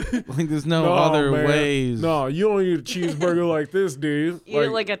way. Like there's no other man. ways. No, you don't eat a cheeseburger like this, dude. Eat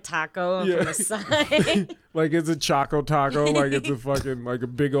it like a taco Yeah. from the side. Like it's a choco taco, like it's a fucking like a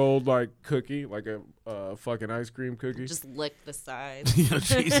big old like cookie, like a fucking ice cream cookie. Just lick the sides. You know,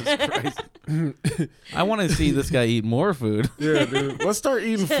 Jesus Christ. I want to see this guy eat more food. Yeah, dude. Let's start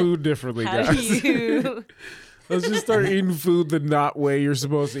eating food differently, How guys. do you? Let's just start eating food the not way you're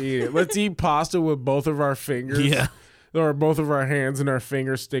supposed to eat it. Let's eat pasta with both of our fingers. Yeah. Or both of our hands and our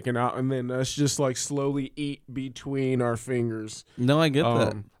fingers sticking out, and then let's just like slowly eat between our fingers. No, I get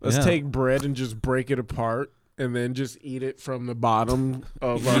that. Let's Yeah. take bread and just break it apart, and then just eat it from the bottom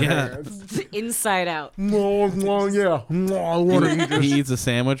of our Yeah. hands. Inside out. No, yeah. No, I want to eat this. He eats a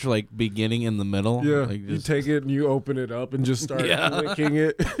sandwich like beginning in the middle. Yeah, Like you just, take it and you open it up and just start Yeah. licking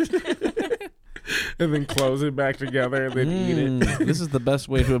it. And then close it back together and then eat it. This is the best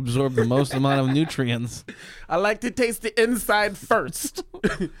way to absorb the most amount of nutrients. I like to taste the inside first.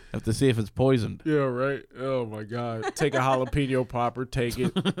 Have to see if it's poisoned. Yeah, right. Oh my God. Take a jalapeno popper, take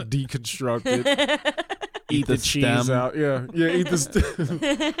it, deconstruct it, eat the cheese stem. out. Yeah, eat the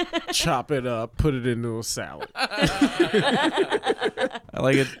stem. Chop it up, put it into a salad. I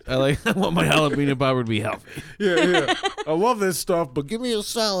like it. I want my jalapeno popper to be healthy. Yeah. I love this stuff, but Give me a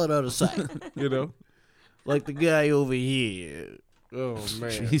salad on the side. you know. Like the guy over here. Oh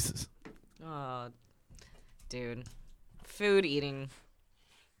man. Jesus. Oh, dude. Food eating.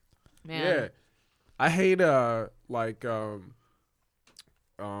 Man. Yeah. I hate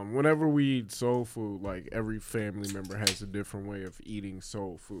whenever we eat soul food, like every family member has a different way of eating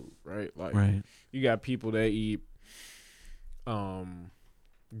soul food, right? Like Right. you got people that eat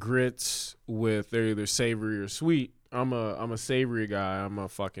grits with they're either savory or sweet. I'm a savory guy. I'm a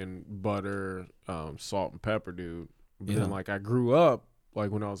fucking butter, salt and pepper dude. But then like I grew up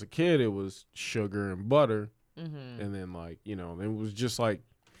like when I was a kid, it was sugar and butter, and then like it was just like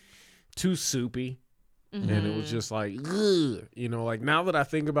too soupy. And it was just like, ugh, like now that I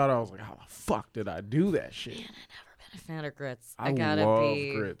think about it, I was like, how the fuck did I do that shit? Man, I never been a fan of grits. I gotta love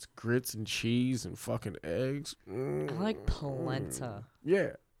be. grits and cheese and fucking eggs. I like polenta. Yeah.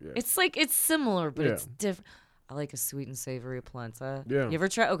 It's like it's similar, but Yeah. it's different. I like a sweet and savory polenta. Yeah. You ever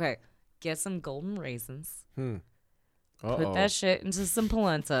try? Okay, get some golden raisins. Uh-oh. Put that shit into some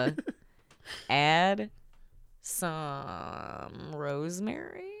polenta. Add some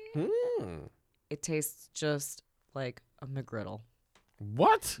rosemary. It tastes just like a McGriddle.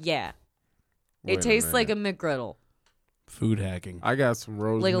 What? Yeah. Wait It a tastes like a minute. McGriddle. Food hacking. I got some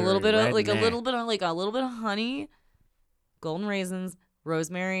rosemary. Like a little bit of right now. a little bit of honey, golden raisins,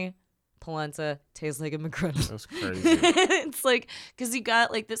 rosemary, polenta. Tastes like a McGriddle. That's crazy. It's like because you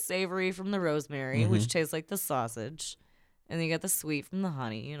got like the savory from the rosemary, which tastes like the sausage, and then you got the sweet from the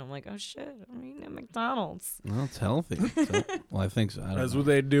honey. And I'm like, oh shit, I'm eating at McDonald's. Well, it's healthy. Well, I think so. I don't That's know. what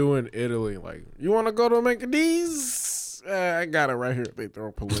they do in Italy. Like, you want to go to McDee's? I got it right here. They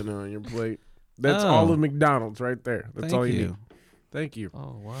throw polenta on your plate. That's all of McDonald's right there. That's Thank all you you. need. Thank you,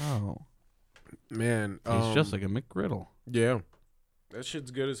 Oh, wow. man. Tastes just like a McGriddle. yeah, that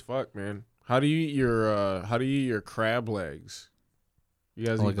shit's good as fuck, man. How do you eat your crab legs? You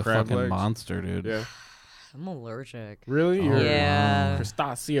guys Like eat a crab fucking legs? monster, dude. Yeah, I'm allergic. really? Oh, You're Yeah.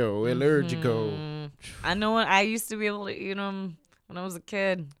 crustaceo allergico. I know when I used to be able to eat them when I was a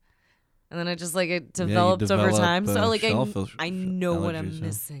kid, and then it just like it you developed over develop, time. So like shellfish I know what I'm allergies, yeah.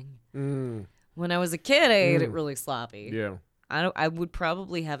 missing. Mm, When I was a kid, I ate it really sloppy. yeah. I would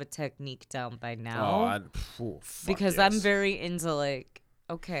probably have a technique down by Oh, now fuck because I'm yes. very into like,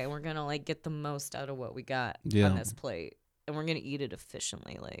 okay, we're gonna like get the most out of what we got Yeah. on this plate, and we're gonna eat it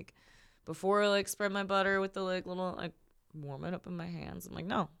efficiently. Like before I like spread my butter with the like little like warm it up in my hands. I'm like,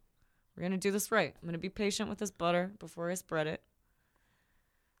 no, we're gonna do this right. I'm gonna be patient with this butter before I spread it.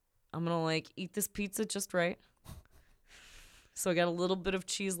 I'm gonna like eat this pizza just right. So I got a little bit of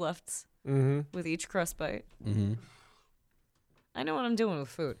cheese left with each crust bite. Mm-hmm. I know what I'm doing with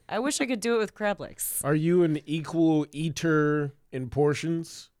food. I wish I could do it with crab legs. Are you an equal eater in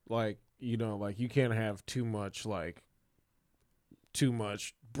portions? Like, like you can't have too much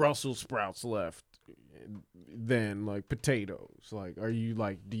Brussels sprouts left than like potatoes. Like, are you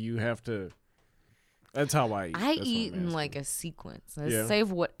like, do you have to? That's how I eat. I That's what eat I'm in asking. like a sequence. I Yeah.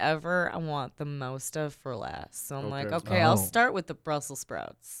 save whatever I want the most of for last. So I'm like, Okay. okay, I'll Oh. start with the Brussels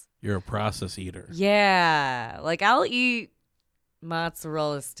sprouts. You're a process eater. Yeah. Like I'll eat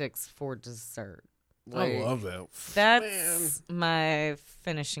mozzarella sticks for dessert. I Like, love that. That's my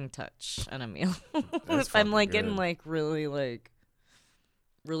finishing touch on a meal. That's If I'm like fucking getting good.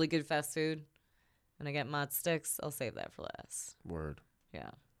 really good fast food and I get mod sticks, I'll save that for last. Word.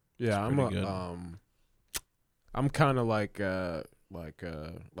 Yeah. Yeah, I'm pretty a good. I'm kind of like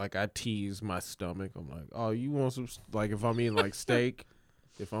I tease my stomach. I'm like, oh, you want some? Like if I'm eating like steak,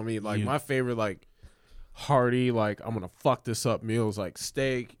 if I'm eating like You- my favorite like hearty like I'm gonna fuck this up meals like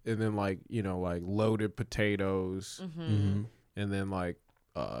steak and then like like loaded potatoes Mm-hmm. and then like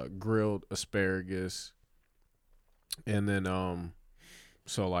grilled asparagus and then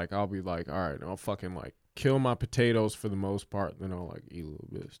so like I'll be like, all right, I'll fucking like kill my potatoes for the most part, then I'll like eat a little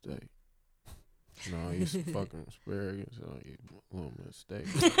bit of steak. I'll eat some fucking asparagus, I'll eat a little bit of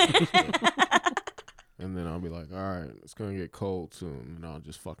steak. And then I'll be like, all right, it's gonna get cold soon, and I'll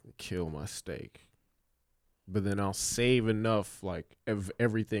just fucking kill my steak. But then I'll save enough like of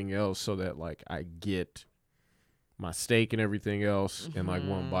everything else so that like I get my steak and everything else in like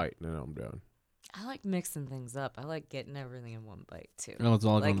one bite, and then I'm done. I like mixing things up. I like getting everything in one bite too. Oh, it's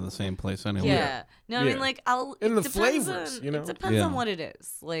all Like- going to the same place anyway. Yeah. No, I mean Yeah. like I'll And it the depends flavors, on, you know? It depends Yeah. on what it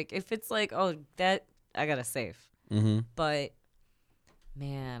is. Like if it's like, oh, that I gotta save. Mm-hmm. But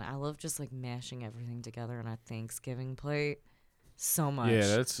man, I love just like mashing everything together on a Thanksgiving plate so much.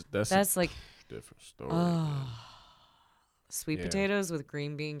 Yeah, that's like different story. man. sweet Yeah. potatoes with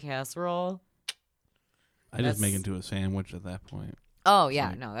green bean casserole. I just make it That's- into a sandwich at that point. Oh yeah,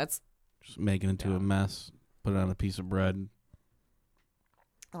 like- no, that's Just make it into Yeah. a mess. Put it on a piece of bread.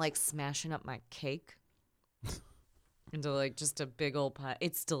 like smashing up my cake into like just a big old pie.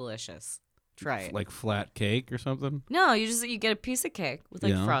 It's delicious. Try it. Like flat cake or something? No, you get a piece of cake with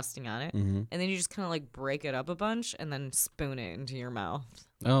like Yeah. frosting on it, Mm-hmm. and then you just kind of like break it up a bunch and then spoon it into your mouth.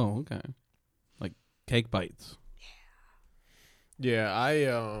 Oh, okay. Like cake bites. Yeah,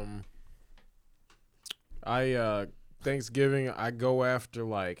 I Thanksgiving I go after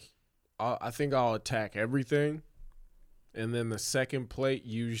like I think I'll attack everything, and then the second plate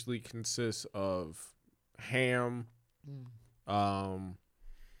usually consists of ham,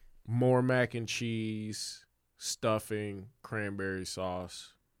 more mac and cheese, stuffing, cranberry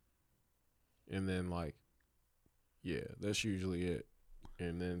sauce, and then like, yeah, that's usually it,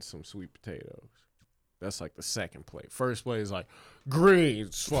 and then some sweet potatoes. That's like the second plate. First plate is like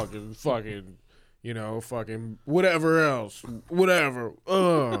greens, fucking, you know, fucking whatever else, whatever.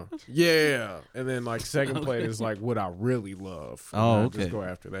 Yeah. And then like second plate is like what I really love. And Oh, I okay. Just go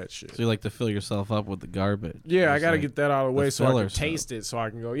after that shit. So you like to fill yourself up with the garbage. Yeah, I Just gotta like get that out of the way so I filler can stuff. taste it, so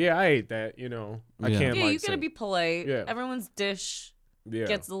I can go, yeah, I ate that. You know, I Yeah. can't Yeah, like you gotta say- be polite. Yeah. Everyone's dish yeah,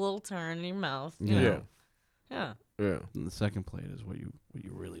 gets a little turn in your mouth. You Yeah. know? Yeah. yeah. And the second plate is what you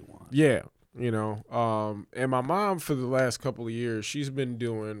really want. Yeah, you know. And my mom for the last couple of years, she's been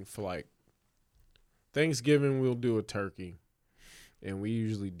doing for like Thanksgiving we'll do a turkey, and we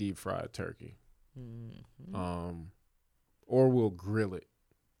usually deep fry a turkey, or we'll grill it,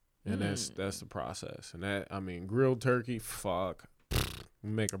 and that's the process. And that, I mean, grilled turkey, fuck, we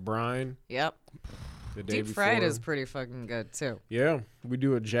make a brine Yep. the day Deep fried before. is pretty fucking good too. Yeah, we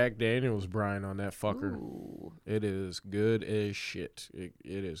do a Jack Daniels brine on that fucker. Ooh. It is good as shit. It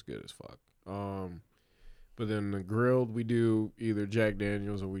is good as fuck. But then the grilled, we do either Jack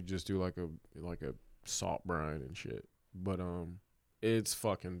Daniels or we just do like a salt brine and shit. But it's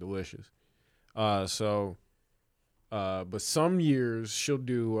fucking delicious. But some years she'll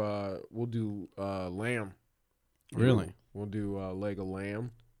do we'll do lamb. Really? We'll do leg of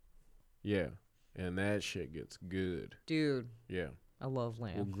lamb. Yeah, and that shit gets good. Dude, Yeah. I love We'll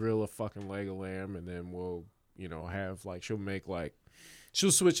lamb. grill a fucking leg of lamb, and then we'll, have like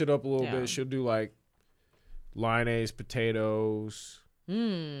she'll switch it up a little Yeah. bit. She'll do like lyonnaise potatoes,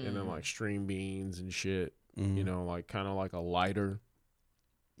 and then Mm. like string beans and shit. Mhm. Like kind of like a lighter.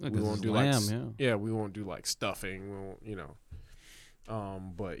 Yeah, We 'cause won't it's do lamb, like yeah. we won't do like stuffing. We won't,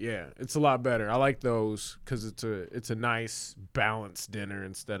 but yeah, it's a lot better. I like those because it's a nice balanced dinner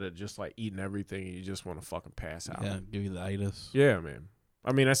instead of just like eating everything and you just want to fucking pass out. Yeah, give you the itis. Yeah, man.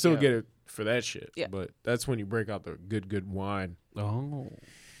 I mean, I still Yeah. get it for that shit. Yeah. But that's when you break out the good wine. Oh.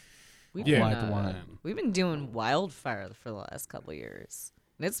 We've Yeah. been, White wine. we've been doing wildfire for the last couple of years.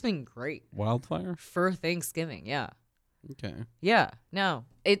 And it's been great Wildfire? for Thanksgiving. Yeah. Okay. Yeah. No.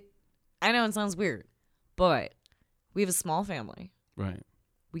 I know it sounds weird, but we have a small family. Right.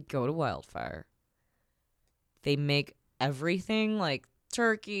 We go to wildfire. They make everything like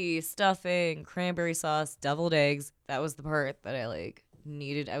turkey, stuffing, cranberry sauce, deviled eggs. That was the part that I like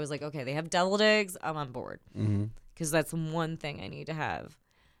needed. I was like, okay, they have deviled eggs. I'm on board. Mm-hmm. Because that's one thing I need to have.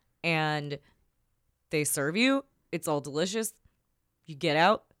 And they serve you. It's all delicious. You get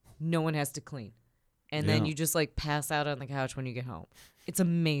out. No one has to clean. And then Yeah. you just like pass out on the couch when you get home. It's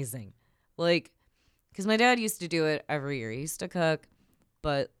amazing. Like, because my dad used to do it every year. He used to cook,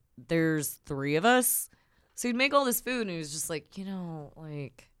 but there's 3 of us. So he'd make all this food and he was just like,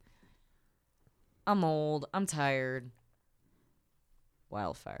 like, I'm old. I'm tired.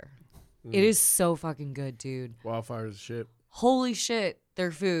 Wildfire. It is so fucking good, dude. Wildfire's shit. Holy shit,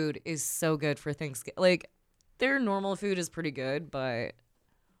 their food is so good for Thanksgiving. Like, their normal food is pretty good, but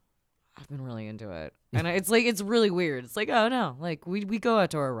I've been really into it. And it's like, it's really weird. It's like, oh no, like we go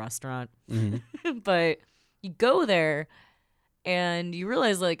out to a restaurant, but you go there and you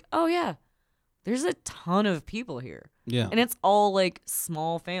realize like, oh yeah, there's a ton of people here. Yeah. And it's all like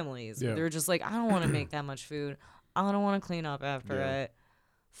small families. Yeah. They're just like, I don't want to make that much food. I don't want to clean up after Yeah. it.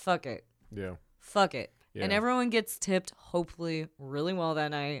 Fuck it. Yeah. Fuck it. Yeah. And everyone gets tipped, hopefully, really well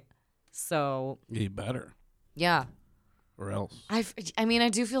that night. So, You better. yeah. Or else. I mean, I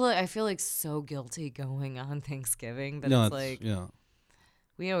feel like so guilty going on Thanksgiving, but No, it's like, yeah.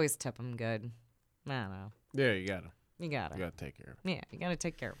 we always tip them good. I don't know. Yeah, you gotta You gotta. take care of it. Yeah, you gotta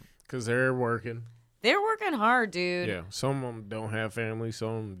take care of them. Because they're working. They're working hard, dude. Yeah. Some of them don't have family. Some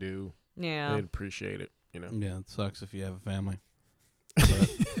of them do. Yeah. They appreciate it, Yeah, it sucks if you have a family.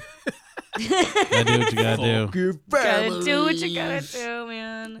 Gotta do what you gotta do. Gotta do what you gotta do,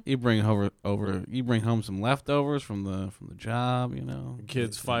 man. You bring you bring home some leftovers from the job,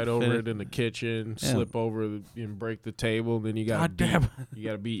 Kids You fight fit over it in the kitchen, Yeah. slip over and break the table. Then you gotta God damn it. you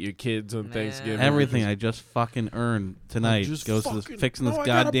gotta beat your kids on Man. Thanksgiving. Everything I just fucking earned tonight Just goes to fucking- this, fixing this No, I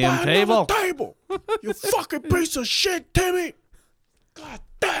gotta goddamn buy table. another table. You fucking piece of shit, Timmy. God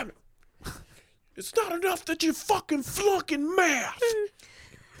damn it. It's not enough that you fucking flunking math.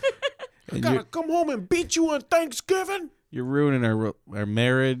 I And gotta come home and beat you on Thanksgiving. you're ruining our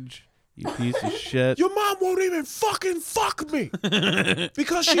marriage, you piece of shit. Your mom won't even fucking fuck me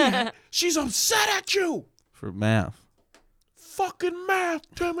because she's upset at you. For math. Fucking math,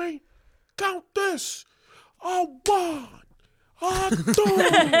 Timmy. Count this. A 1, a 2,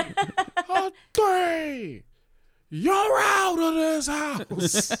 a 3. You're out of this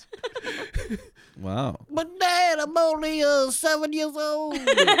house. Wow. But Dad, I'm only 7 years old.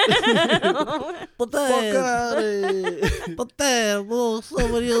 But Dad, but Dad, I'm only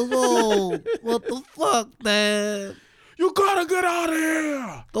 7 years old. What the fuck, Dad? You gotta get out of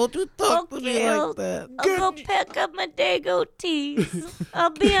here. Don't you talk to me Okay, like that. I'll go pack up my Dago tees. I'll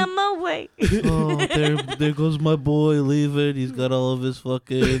be on my way. Oh, there goes my boy leaving. He's got all of his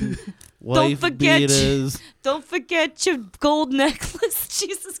fucking wife forget beaters. Don't forget your gold necklace.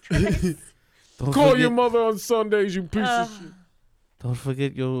 Jesus Christ. Don't Call forget, your mother on Sundays, you piece of shit. Don't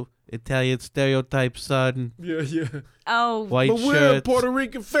forget your Italian stereotype, son. Yeah. Oh, White But we're a shirts. Puerto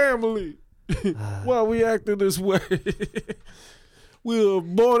Rican family. Why we acting this way? We were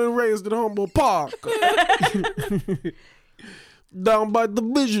born and raised in Humboldt Park. Down by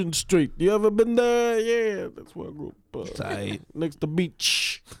Division Street. You ever been there? Yeah, that's where I grew up. Tight. Next to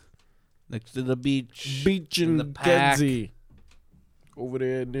beach. Next to the beach. Beach In in the pack. Gedzi. Over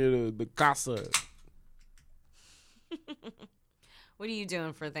there near the casa. what are you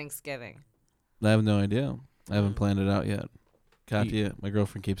doing for Thanksgiving? I have no idea. I haven't planned it out yet. Katya, my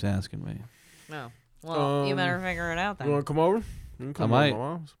girlfriend keeps asking me. No. Well, you better figure it out You then. want to come over? You can come I over to might. my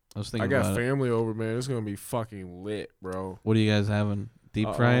mom's. I was I thinking got about it. family over, man. It's going to be fucking lit, bro. What are you guys having? Deep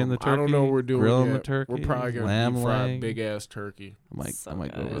frying the turkey? I don't know what we're doing Grilling yet. the turkey? We're probably going to Lamb deep fry a leg? big ass turkey. So I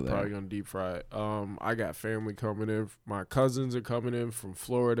might go good. over We're probably there. gonna deep fry it. I got family coming in. My cousins are coming in from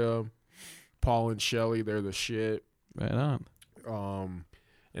Florida. Paul and Shelly, they're the shit. Right on.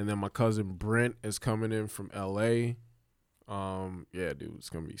 And then my cousin Brent is coming in from LA. Yeah, dude, it's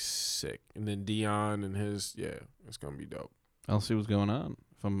gonna be sick. And then Dion and his, yeah, it's gonna be dope. I'll see what's going on.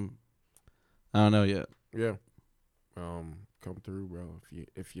 I don't know yet. Yeah. Come through, bro.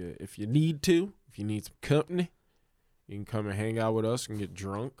 If you need some company, you can come and hang out with us and get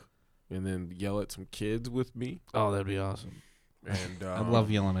drunk, and then yell at some kids with me. Oh, that'd be awesome. And I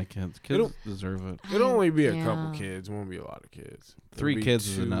love yelling at kids. Kids it'll- deserve it. It'll only be a Yeah. couple kids. It won't be a lot of kids. It'll 3 be kids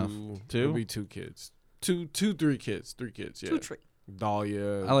is enough. 2? It'll be 2 kids. 3 kids. 3 kids. Yeah. 2 tree.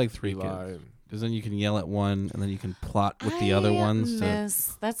 Dahlia. I like 3 Eli, kids. Because then you can yell at one, and then you can plot with the other ones.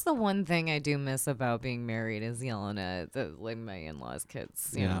 That's the one thing I do miss about being married is yelling at my in-laws'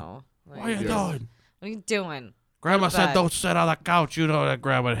 kids. You Yeah. know, What are you doing? What are you doing? Grandma said back. don't sit on the couch. You know that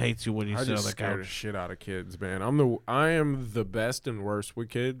grandma hates you when you I sit on just the scare the couch. shit out of kids, man. I am the best and worst with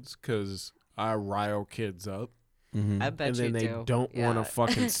kids because I rile kids up. Mm-hmm. I bet And you then they do. don't want Yeah. to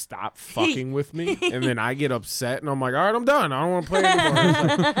fucking stop fucking with me. And then I get upset and I'm like, all right, I'm done. I don't want to play anymore.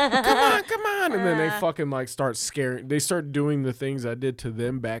 It's like, come on. And then they fucking like start scaring. They start doing the things I did to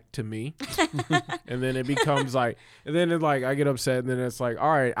them back to me. And then it becomes like, and then it like, I get upset and then it's like, all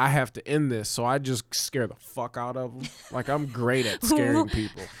right, I have to end this. So I just scare the fuck out of them. Like I'm great at scaring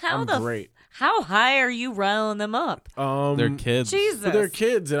people. How I'm the great. How high are you riling them up? They're kids. Jesus. But they're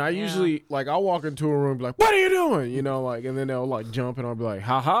kids, and I Yeah. usually like I'll walk into a room and be like, "What are you doing?" You know, like, and then they'll like jump, and I'll be like,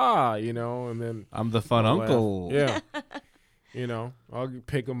 "Ha ha," you know, and then I'm the fun I'll laugh. uncle. Yeah, you know, I'll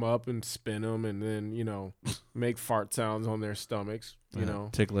pick them up and spin them, and then make fart sounds on their stomachs. You know,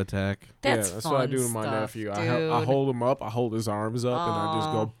 Tickle attack. That's yeah, that's what I do to fun my stuff, nephew. I dude. hold him up, I hold his arms up, and I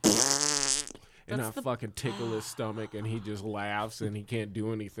just go. And That's I fucking tickle his stomach, and he just laughs, and he can't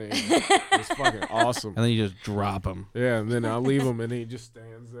do anything. It's fucking awesome. And then you just drop them. Yeah, and then I leave him, and he just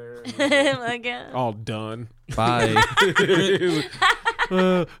stands there, and he's Like, all done. Bye.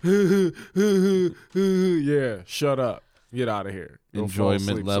 Yeah, shut up. Get out of here. Go fall Enjoyment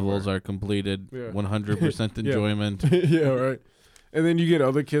asleep levels somewhere. are completed. Yeah. 100% Yeah. enjoyment. Yeah, right. And then you get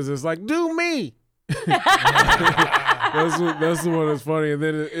other kids that's like, do me. That's the one that's funny. And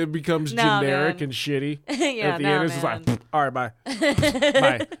then it becomes No, generic man. and shitty. yeah, At the no, end, it's just man. like, all right, bye.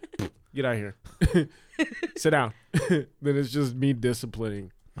 Bye. Get out of here. Sit down. Then it's just me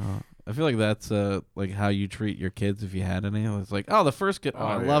disciplining. I feel like that's like how you treat your kids if you had any. It's like, oh, the first kid,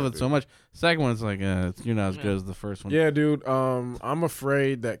 I Oh, love yeah, it so dude. much. Second one, it's like, you're not as good as the first one. Yeah, dude. I'm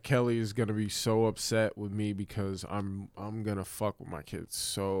afraid that Kelly is gonna be so upset with me because I'm gonna fuck with my kids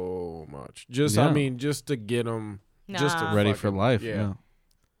so much. Just Yeah. I mean, just to get them, just to Nah. Ready fucking- for life. Yeah. Yeah.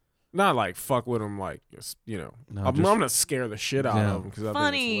 Not like fuck with them, like No, I'm just- gonna scare the shit out Yeah. of them because I think it's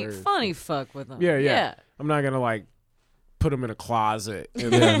funny, hilarious. funny fuck with them. Yeah. I'm not gonna like put them in a closet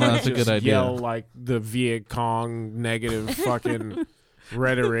and Yeah, then that's a just good idea. yell like the Viet Cong negative fucking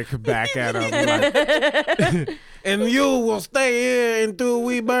rhetoric back at them. Like, and you will stay here until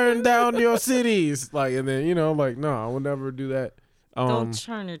we burn down your cities. Like, and then, like, no, I would never do that. Don't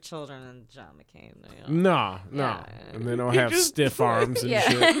turn your children into John McCain. You know? Nah. Yeah. And then they'll have stiff arms and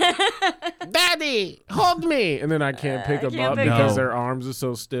shit. Daddy, hold me. And then I can't pick them can't up pick because up. their arms are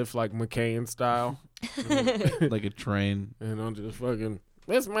so stiff, like McCain style. Like a train. And I'm just fucking,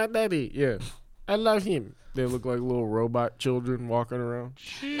 that's my daddy. Yeah. I love him. They look like little robot children walking around.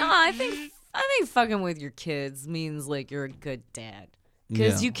 No, I think fucking with your kids means like you're a good dad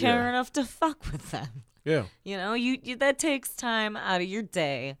because Yeah. you care Yeah. enough to fuck with them. Yeah. You know, you that takes time out of your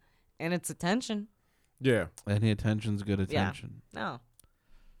day, and it's attention. Yeah. Any attention's good attention. No,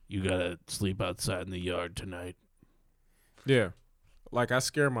 You gotta sleep outside in the yard tonight. Yeah. Like I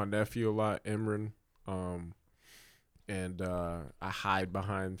scare my nephew a lot, Imran. And I hide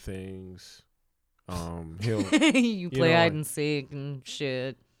behind things. He'll you play know, hide like- and seek and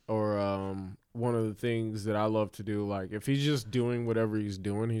shit. or one of the things that I love to do, like if he's just doing whatever he's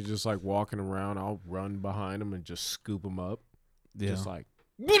doing, he's just like walking around, I'll run behind him and just scoop him up. Yeah. Just like,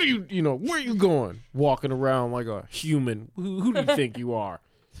 what are you, where are you going? Walking around like a human. Who do you think you are?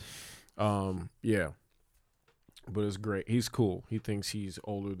 Yeah. But it's great. He's cool. He thinks he's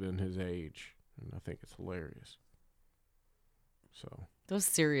older than his age. And I think it's hilarious. So, Those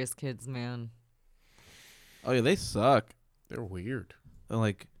serious kids, man. Oh yeah, they suck. they're weird. They're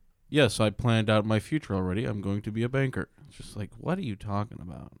like, yes, I planned out my future already. I'm going to be a banker. It's just like, what are you talking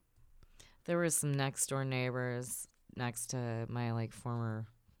about? There were some next door neighbors next to my like former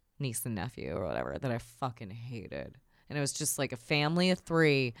niece and nephew or whatever that I fucking hated. And it was just like a family of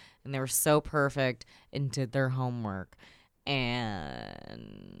 3, and they were so perfect and did their homework.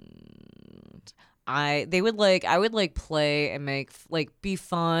 And I would play and make be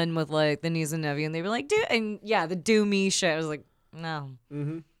fun with like the niece and nephew, and they were like, the do me shit. I was like, no,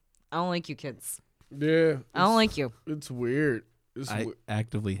 Mm-hmm. I don't like you kids. Yeah. I don't like you. It's weird. I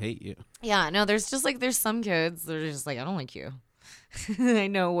actively hate you. Yeah, no, there's some kids that are just like, I don't like you. I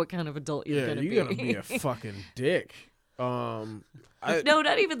know what kind of adult you're gonna be. you're gonna be a fucking dick. No,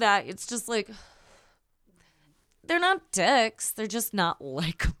 not even that. It's just like they're not dicks. They're just not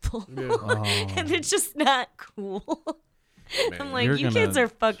likable. Yeah. Oh. And they're just not cool. I'm like, You're you kids gonna- are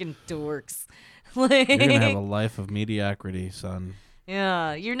fucking dorks. Like, You're gonna have a life of mediocrity, son.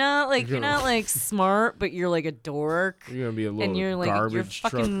 yeah, you're not like smart, but you're like a dork. You're gonna be a little you're, like, you're garbage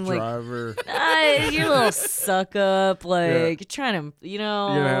truck fucking, like- driver. You're a little suck up. Like you're trying to, You're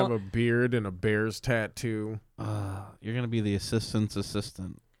gonna have a beard and a bear's tattoo. You're gonna be the assistant's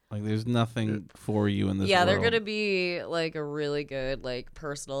assistant. Like, there's nothing for you in this yeah, world. they're gonna be like a really good like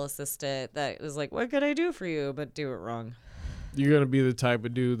personal assistant that is like, what could I do for you, but do it wrong. You're gonna be the type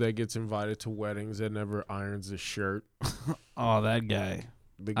of dude that gets invited to weddings that never irons his shirt. Oh, that guy.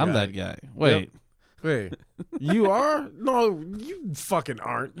 The I'm guy- that guy. Wait. Wait, you are? No, you fucking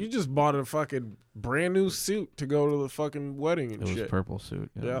aren't. You just bought a fucking brand new suit to go to the fucking wedding and It was shit. purple suit.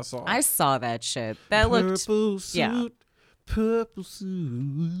 Yeah, I saw. I saw that shit. That looked purple suit. yeah. Purple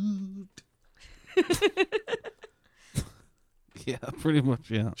suit. Yeah, pretty much.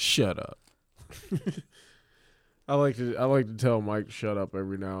 Yeah. Shut up. I like to tell Mike to shut up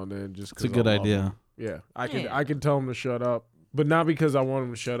every now and then just It's a 'cause good I love idea. him. Yeah, I Yeah. can tell him to shut up, but not because I want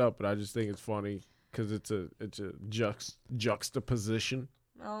him to shut up, but I just think it's funny because it's a juxtaposition.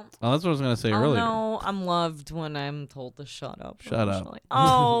 well, Oh, that's what I was gonna say oh earlier. no, I'm loved when I'm told to shut up. Shut up. Like,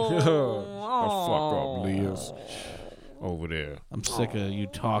 oh, Oh, fuck up, Leah's. Over there. I'm sick of you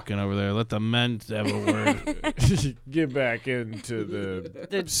talking over there. Let the men have a word. Get back into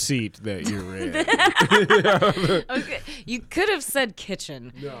the seat that you're in. Okay, you could have said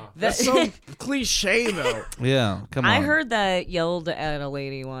kitchen. No, that's so cliche though. Yeah, come on. I heard that yelled at a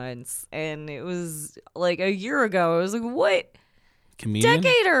lady once, and it was like a year ago. I was like, what Comedian?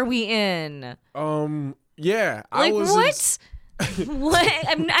 decade are we in? Yeah, I Like, was. what? What?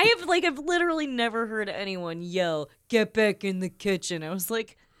 I've literally never heard anyone yell, "Get back in the kitchen." I was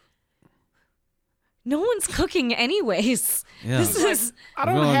like, no one's cooking anyways. Yeah. This is I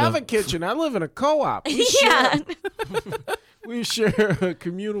don't going have to- a kitchen. I live in a co-op. We yeah. we share a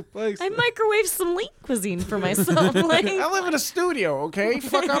communal place. I microwave some lean cuisine for myself. Like, I live in a studio, okay?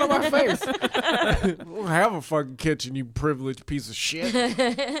 Fuck out of my face. I don't have a fucking kitchen, you privileged piece of shit.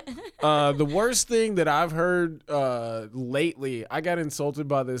 The worst thing that I've heard lately, I got insulted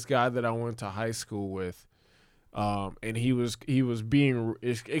by this guy that I went to high school with. And he was being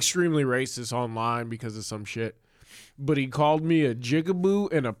extremely racist online because of some shit. but he called me a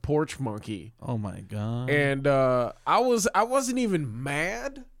jigaboo and a porch monkey. Oh my god. And I wasn't even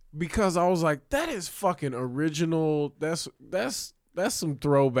mad because I was like, that is fucking original. That's some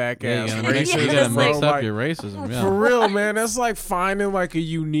throwback Yeah, ass you racism. gotta mix bro. up Like, your racism. Yeah. for real, man. That's like finding like a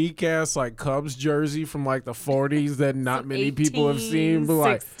unique ass like Cubs jersey from like the 40s that not Some many people have seen. But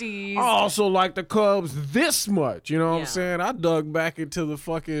like, 60s. I also like the Cubs this much. You know what I'm Yeah. saying? I dug back into the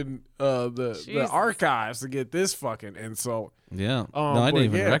fucking the Jesus. archives to get this fucking insult. Yeah. Oh, No, I but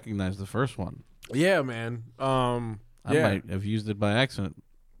didn't even yeah. recognize the first one. Yeah, man. I Yeah. might have used it by accident.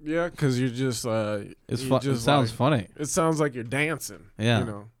 Yeah, because you're just It's you fun. It just sounds like- funny. It sounds like you're dancing. Yeah. You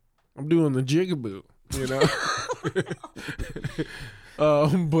know, I'm doing the jigaboo.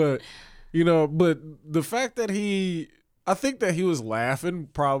 You know, but the fact that I think that he was laughing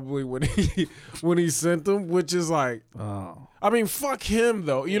probably when he sent them, which is like, Oh. I mean, fuck him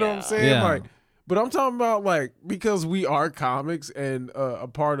though. You know what I'm Yeah. saying? Yeah. Like, but I'm talking about like because we are comics and a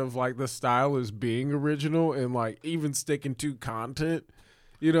part of like the style is being original and like even sticking to content.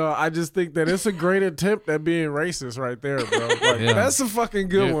 You know, I just think that it's a great attempt at being racist right there, bro. Like, Yeah. that's a fucking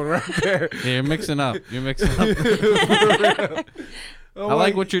good Yeah. one right there. Yeah, you're mixing up. You're mixing up. I'm I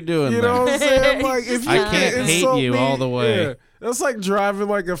like what you're doing. You there. know what I'm saying? Like, if you I can't can hate insult you me, all the way. yeah, that's like driving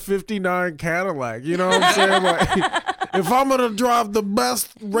like a '59 Cadillac. You know what I'm saying? Like, if I'm gonna drive the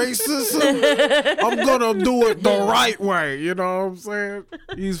best racism, I'm gonna do it the right way. You know what I'm saying?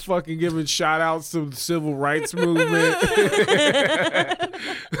 He's fucking giving shout outs to the civil rights movement.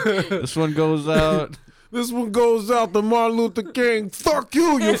 This one goes out. This one goes out to Martin Luther King. Fuck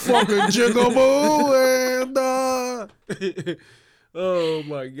you, you fucking jigaboo. And oh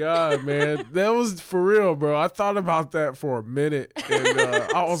my god, man, that was for real, bro. I thought about that for a minute, and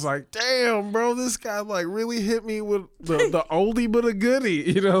I was like, damn, bro, this guy like really hit me with the oldie but a goodie.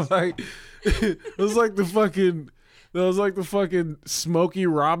 You know, like it was like the fucking. That was like the fucking Smokey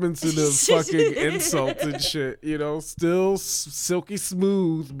Robinson of fucking insults and shit, you know. Still silky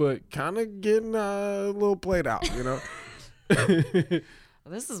smooth, but kind of getting a little played out, you know.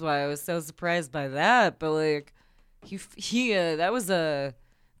 This is why I was so surprised by that. But like, that was the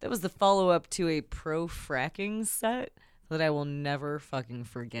follow up to a pro fracking set that I will never fucking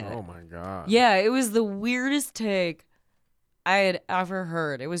forget. Oh my god. Yeah, it was the weirdest take I had ever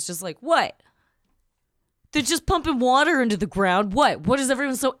heard. It was just like, what? They're just pumping water into the ground. What? What is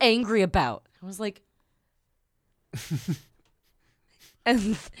everyone so angry about? I was like,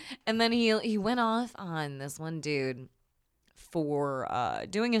 and then he went off on this one dude for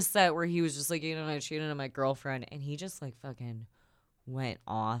doing a set where he was just like, I cheated on my girlfriend, and he just like fucking went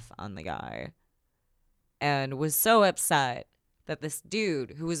off on the guy, and was so upset that this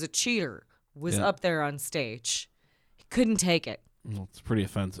dude who was a cheater was Yeah. up there on stage. He couldn't take it. Well, it's pretty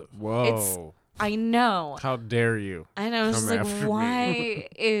offensive. Whoa. I know. How dare you? And I was Come just like, after me. why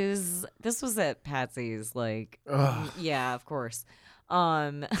is this was at Patsy's, like Ugh. yeah, of course.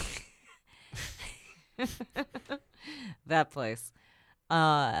 That place.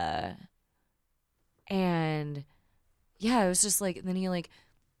 And yeah, it was just like, and then he like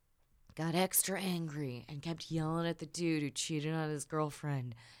got extra angry and kept yelling at the dude who cheated on his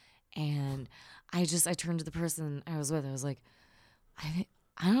girlfriend. And I turned to the person I was with. I was like,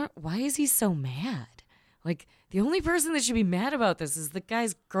 I don't, why is he so mad? Like, the only person that should be mad about this is the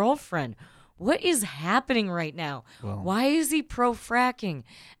guy's girlfriend. What is happening right now? Well. Why is he pro fracking?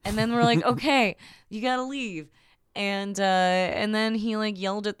 And then we're like, okay, you gotta leave. And then he like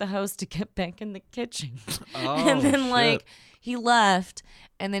yelled at the host to get back in the kitchen. Oh, And then shit. like he left,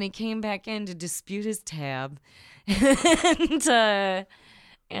 and then he came back in to dispute his tab.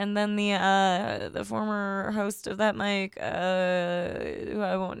 And then the former host of that mic, who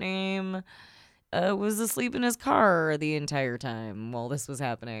I won't name, was asleep in his car the entire time while this was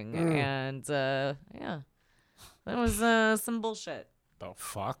happening. And yeah, that was some bullshit. The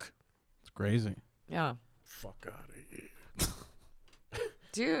fuck? It's crazy. Yeah, Fuck out of here.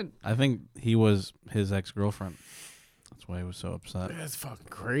 dude. I think he was his ex-girlfriend. That's why he was so upset. That's fucking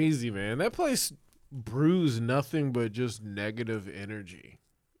crazy, man. That place brews nothing but just negative energy.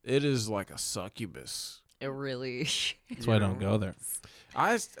 It is like a succubus. It really. That's why I don't go there.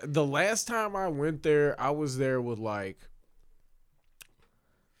 The last time I went there, I was there with like,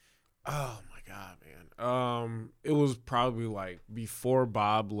 oh my god, man. It was probably like before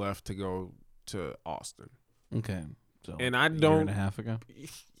Bob left to go to Austin. Okay. So And I a year don't- and a half ago.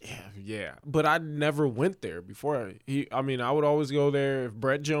 Yeah. But I never went there before. I mean, I would always go there if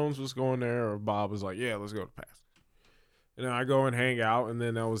Brett Jones was going there or Bob was like, yeah, let's go to Pass. And then I go and hang out, and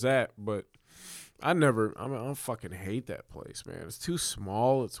then that was that. But I fucking hate that place, man. It's too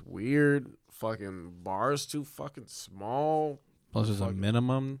small. It's weird. Fucking bar's too fucking small. Plus, there's a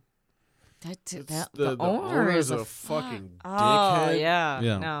minimum. The owner is a fucking Oh dickhead. yeah,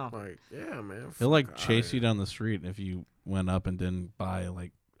 Yeah. no. Like, yeah, man. He'll like fuck chase outta you down the street if you went up and didn't buy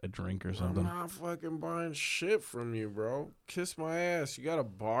like a drink or here. something. I'm not fucking buying shit from you, bro. Kiss my ass. You got a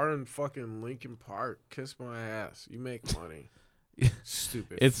bar in fucking Lincoln Park. Kiss my ass. You make money.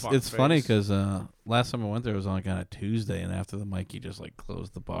 Stupid. It's fuckface. funny because last time I went there was on like on a Tuesday, and after the mic, he just like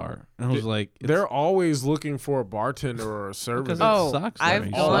closed the bar, and I was like, they're always looking for a bartender or a server. Because that- it Oh, sucks there. I've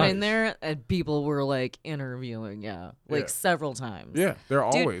He gone sucks. in there and people were like interviewing, like Yeah. several times. yeah, they're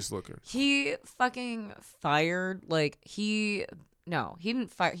always looking. He fucking fired, like, he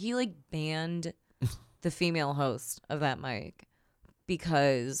didn't fire. He, like, banned the female host of that mic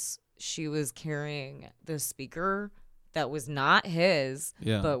because she was carrying the speaker that was not his,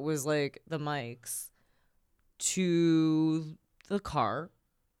 Yeah. but was, like, the mic's to the car.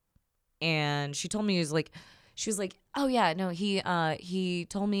 And she told me, she was like, oh, yeah, no, he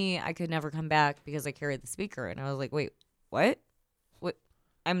told me I could never come back because I carried the speaker. And I was like, wait, what? What?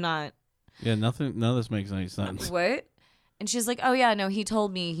 I'm not. Yeah, nothing. None of this makes any sense. What? And she's like, oh, yeah, no, he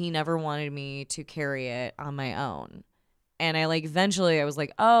told me he never wanted me to carry it on my own. And I eventually I was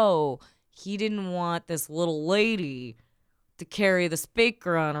like, oh, he didn't want this little lady to carry the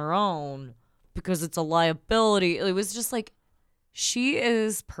speaker on her own because it's a liability. It was just like, she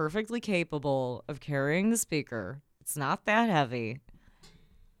is perfectly capable of carrying the speaker. It's not that heavy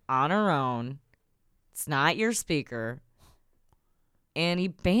on her own. It's not your speaker. And he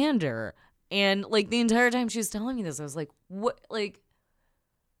banned her. And, the entire time she was telling me this, I was like, what?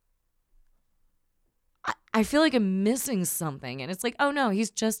 I feel like I'm missing something. And it's like, oh, no, he's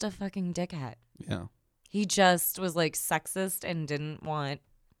just a fucking dickhead. Yeah. He just was, sexist and didn't want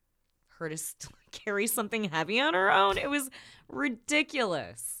her to carry something heavy on her own. It was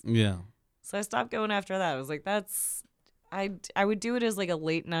ridiculous. Yeah. So I stopped going after that. I was like, I would do it as, a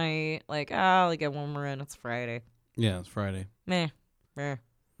late night, I'll get one more in. It's Friday. Yeah. It's Friday. Meh.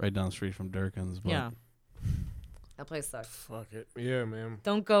 Right down the street from Durkin's. But Yeah. That place sucks. Fuck it. Yeah, man.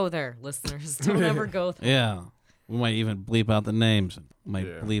 Don't go there, listeners. Don't ever go there. Yeah. We might even bleep out the names. Might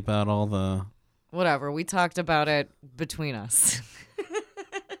Yeah. bleep out all the. Whatever. We talked about it between us.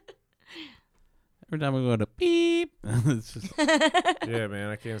 Every time we go to beep, it's just Yeah, man.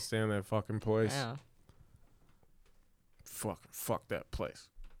 I can't stand that fucking place. Yeah. Fuck that place.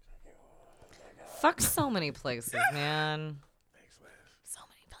 Fuck so many places, man. So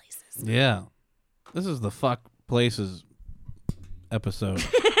many places. yeah. This is the fuck places episode.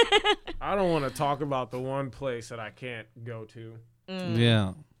 I don't want to talk about the one place that I can't go to.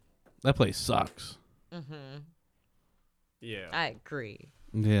 Yeah. That place sucks. Mm-hmm. Yeah. I agree.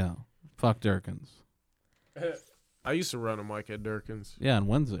 Yeah. Fuck Durkin's. I used to run a mic at Durkin's. Yeah, on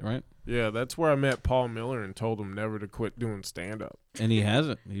Wednesday, right? Yeah, that's where I met Paul Miller and told him never to quit doing stand-up. And he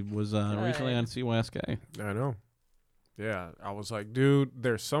hasn't. He was recently on CYSK. I know. Yeah, I was like, dude,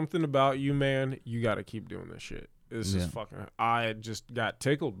 there's something about you, man. You got to keep doing this shit. This is Yeah. fucking. I just got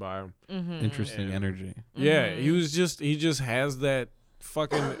tickled by him. Mm-hmm. Interesting Yeah. energy. Yeah, he just has that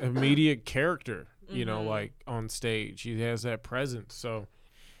fucking immediate character, you know, Mhm. on stage. He has that presence. So,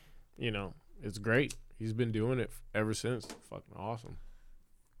 it's great. He's been doing it ever since. Fucking awesome.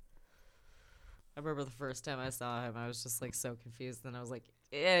 I remember the first time I saw him, I was just so confused. And I was like,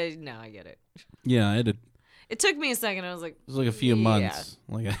 no, I get it. Yeah, I had to. It took me a second. I was like, It was like a few yeah. months.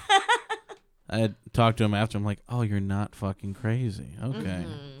 Like I had talked to him after. I'm like, oh, you're not fucking crazy. Okay.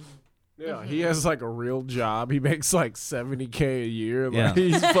 Mhm. Yeah, he has a real job. He makes $70K a year. Yeah.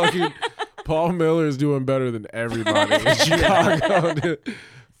 He's fucking. Paul Miller is doing better than everybody in Chicago. Dude.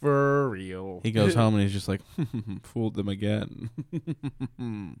 For real. He goes home and he's just like, fooled them again.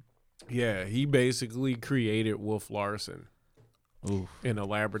 Yeah, he basically created Wolf Larson Oof. in a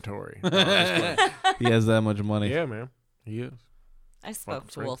laboratory. He has that much money. Yeah, man. He is. I spoke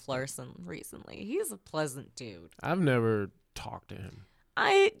to Frank. Wolf Larson recently. He's a pleasant dude. I've never talked to him.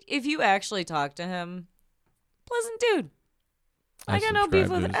 If you actually talk to him, pleasant dude. I got no beef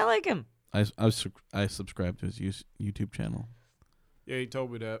with it. I like him. I subscribe to his YouTube channel. Yeah, he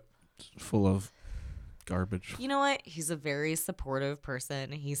told me that. It's full of garbage. You know what? He's a very supportive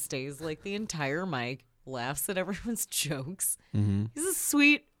person. He stays the entire mic, laughs at everyone's jokes. Mm-hmm. He's a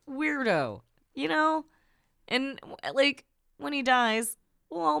sweet weirdo, And when he dies,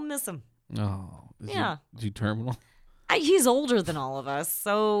 we'll all miss him. Oh, Yeah. Is he terminal? He's older than all of us,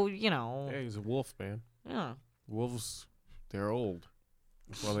 so Yeah, he's a wolf, man. yeah. Wolves, they're old.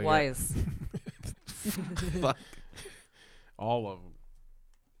 Well, they Wise. Fuck. all of them.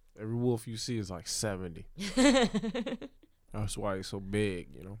 Every wolf wolf you see is like 70. That's why he's so big,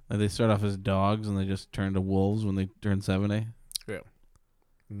 you know. Like they start off as dogs and they just turn to wolves when they turn 70. Yeah.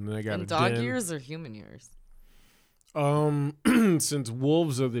 And they got In a dog den. years or human years? Since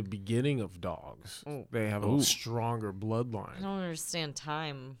wolves are the beginning of dogs, Oh. they have Ooh. a stronger I bloodline. don't understand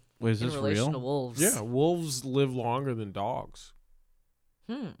time Wait, is in this relation real? to wolves. Yeah, wolves live longer than dogs.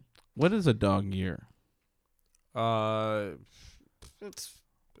 What is a dog year? That's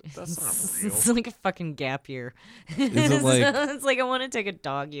not real. It's like a fucking gap year. it like- it's like I want to take a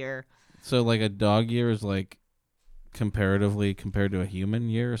dog year. So like a dog year is like comparatively compared to a human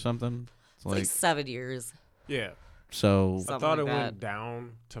year or something? It's It's like 7 years. Yeah, so I Something thought like it that. went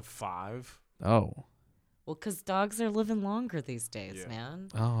down to 5. oh. Well, because dogs are living longer these days, Yeah. man.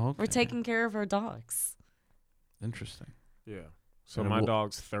 Oh, okay. We're taking care of our dogs. Interesting. Yeah. So And my wo-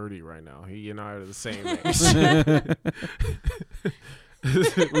 dog's 30 right now. He and I are the same age.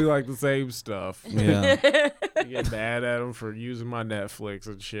 We like the same stuff. Yeah. I get mad at him for using my Netflix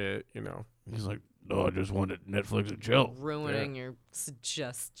and shit, you know. He's like, no, I just wanted Netflix and chill. Ruining your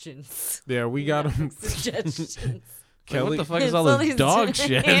suggestions. Yeah, we got him. Suggestions. Like, what Kelly, the fuck is It's all all this these- dog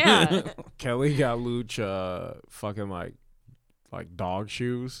shit? Yeah. Kelly got Luch fucking like dog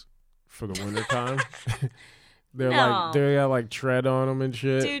shoes for the wintertime. They No. got like tread on them and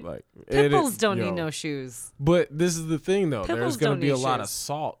shit. Dude, like Pit bulls don't yo. need no shoes. But this is the thing though. Pit There's bulls gonna don't be a need lot of shoes.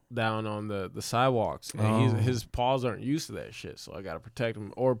 salt down on the sidewalks, and Oh. his paws aren't used to that shit. So I gotta protect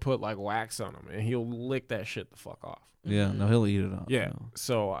him or put like wax on him, and he'll lick that shit the fuck off. Yeah, no, he'll eat it up. Yeah. no.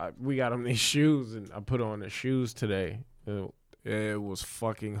 So we got him these shoes, and I put on the shoes today. It was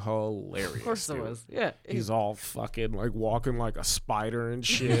fucking hilarious. Of course it dude. was. Yeah. He's all fucking like walking like a spider and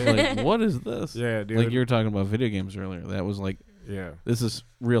shit. Like, what is this? Yeah, dude. Like you were talking about video games earlier. That was like, yeah, this is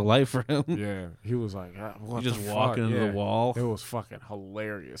real life for him. yeah. He was like, what Just the walking fuck? into Yeah. the wall. It was fucking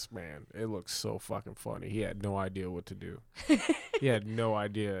hilarious, man. It looked so fucking funny. He had no idea what to do. He had no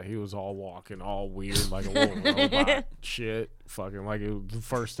idea. He was all walking, all weird, like a little robot. Shit. Fucking like it was the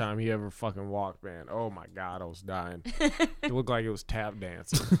first time he ever fucking walked, man. Oh my God, I was dying. It looked like it was tap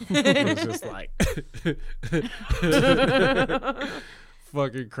dancing. It was just like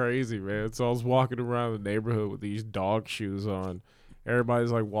fucking crazy, man. So I was walking around the neighborhood with these dog shoes on.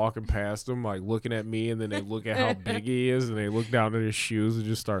 Everybody's like walking past him, like looking at me, and then they look at how big he is, and they look down at his shoes and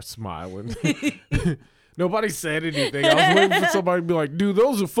just start smiling. Nobody said anything. I was waiting for somebody to be like, dude,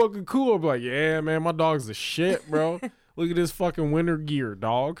 those are fucking cool. I'm like, yeah, man, my dog's the shit, bro. Look at this fucking winter gear,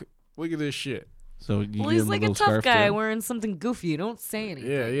 dog. Look at this shit. So you Well, give he's him like a a little tough scarf guy too? wearing something goofy. You don't say anything.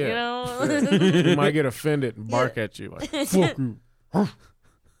 Yeah, yeah. You know? You might get offended and bark at you like, fuck you.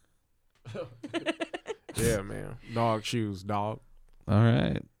 Yeah, man. Dog shoes, dog. All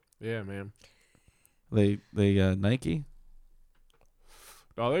right. Yeah, man. They Nike?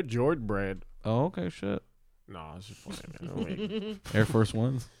 Oh, they're Jordan brand. Oh, okay, shit. No, it's just playing, man. I mean, Air Force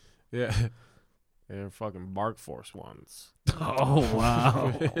Ones? yeah. They're fucking Bark Force ones. Oh,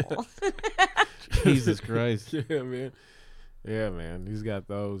 wow. Jesus Christ. Yeah, man. Yeah, man. He's got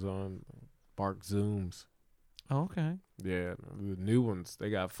those on Bark Zooms. Oh, okay. Yeah, the new ones, they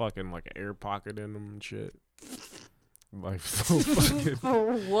got fucking like an air pocket in them and shit. Like so fucking.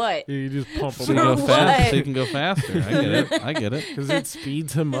 For what? You just pump So them you, out go what? fast, so you can go faster. I get it. I get it. because it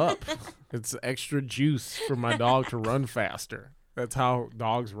speeds him up. It's extra juice for my dog to run faster. That's how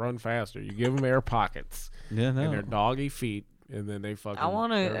dogs run faster. You give them air pockets Yeah, and no. their doggy feet, and then they fucking. I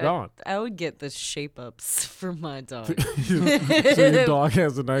want they're to. gone. I would get the shape ups for my dog. So your dog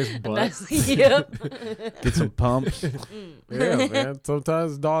has a nice butt. Yep. Get some pumps. Yeah, man.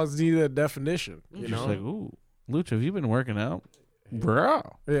 Sometimes dogs need a definition. You Just know. like, ooh, Luch, have you been working out? Bro.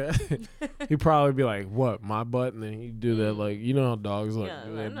 Yeah. He'd probably be like, what, my butt? And then he'd do that, like, you know how dogs like Yeah,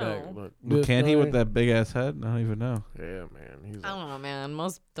 do I that back. know. Like, Well, this can he with way. that big ass head? I don't even know. Yeah, man. He's I like, don't know, man.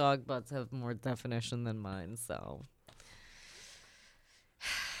 Most dog butts have more definition than mine, so.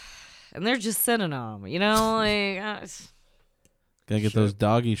 And they're just sitting on 'em, you know, like. Gotta get those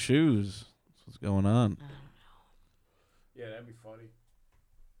doggy shoes. That's what's going on. yeah, that'd be funny.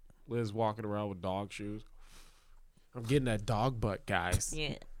 Liz walking around with dog shoes. I'm getting that dog butt, guys.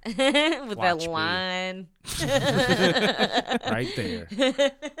 Yeah. With Watch that me. line. Right there.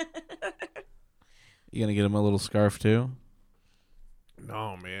 You gonna get him a little scarf too?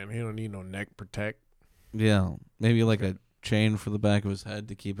 No, man. He don't need no neck protect. Yeah. Maybe like a chain for the back of his head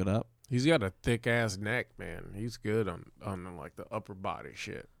to keep it up. He's got a thick ass neck, man. He's good on like the upper body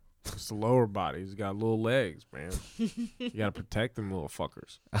shit. It's the lower body. He's got little legs, man. You gotta protect them little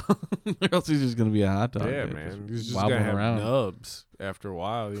fuckers. Or else he's just gonna be a hot dog. Yeah, dude, man. He's just wobbling gonna have around. nubs after a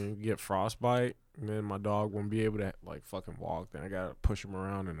while. You get frostbite. and then my dog won't be able to like fucking walk. Then I gotta push him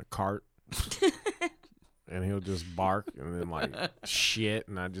around in a cart, and he'll just bark and then like shit,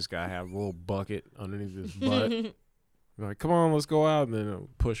 and I just gotta have a little bucket underneath his butt. I'm like, come on, let's go out, and then I'll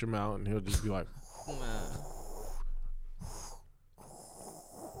push him out, and he'll just be like,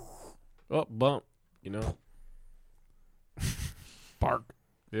 oh, bump, you know, bark.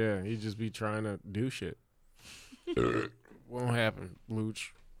 Yeah, he just be trying to do shit. Won't happen, Luch.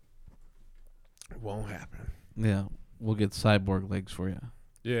 Won't happen. Yeah, we'll get cyborg legs for you.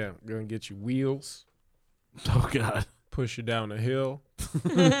 Yeah, gonna get you wheels, Oh God. push you down a hill, see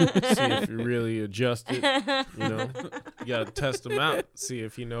if you really adjusted. You know, you gotta test him out, see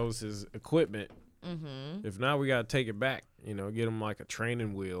if he knows his equipment. Mm-hmm. If not, we gotta take it back. You know, get him like a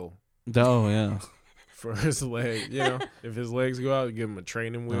training wheel Oh yeah. for his leg. You know, if his legs go out, you give him a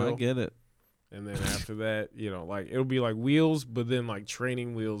training wheel. I get it. And then after that, you know, like it'll be like wheels, but then like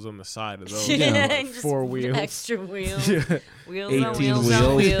training wheels on the side of those. Yeah, like just 4 wheels. extra wheels. Yeah. Wheels on 18 wheels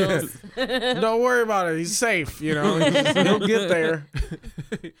on wheels. wheels. Don't worry about it. He's safe. You know, he'll get there.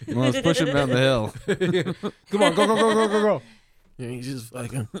 Well, let's push him down the hill. Come on, go. And he's just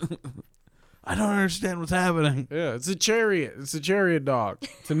like, I don't understand what's happening. yeah, it's a chariot. It's a chariot dog.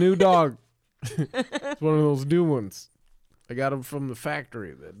 It's a new dog. It's one of those new ones. I got him from the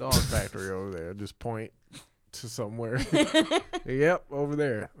factory, the dog factory over there. Just point to somewhere. Yep, over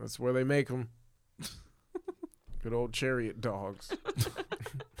there. That's where they make them. Good old chariot dogs.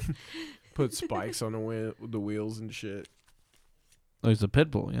 Put spikes on the wheels and shit. Oh, he's a pit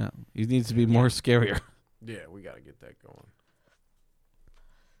bull. Yeah, he needs to be more scarier. Yeah, we got to get that going.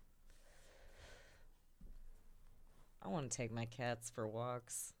 I want to take my cats for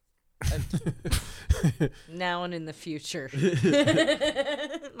walks. Now and in the future.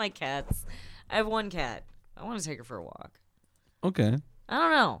 My cats. I have one cat. I want to take her for a walk. Okay. I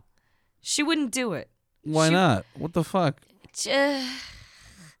don't know. She wouldn't do it. Why not? What the fuck? Uh,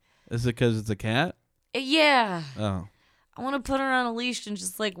 Is it because it's a cat? yeah. Oh. I want to put her on a leash and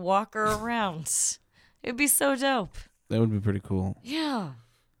just like walk her around. It'd be so dope. That would be pretty cool. Yeah.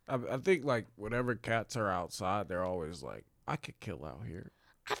 I think, like, whenever cats are outside, they're always like, I could kill out here.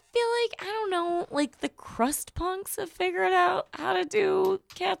 I feel like, I don't know, like the crust punks have figured out how to do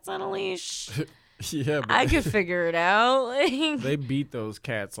cats on a leash. Yeah, but I could figure it out. Like, they beat those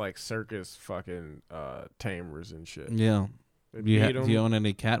cats like circus fucking tamers and shit. Yeah. They Do you, beat do 'em. you own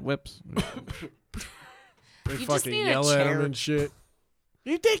any cat whips? They You just fucking need a yell at chair. him and shit.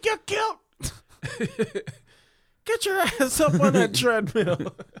 You think you're cute? Get your ass up on that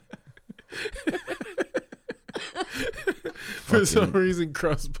treadmill. For some reason,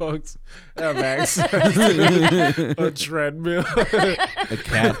 crust punks have access to a treadmill. A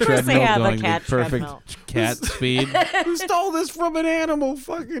cat course they treadmill have a going cat with perfect treadmill. cat speed. Who stole this from an animal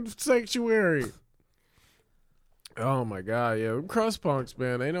fucking sanctuary? Oh my god, yeah, them crust punks,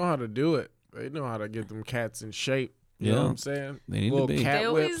 man, they know how to do it. They know how to get them cats in shape. You know Yeah. what I'm saying? They need to Little be. cat they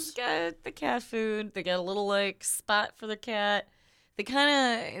always whips. got the cat food. They got a little like spot for their cat. They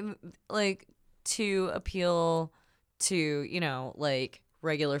kind of like to appeal to, you know, like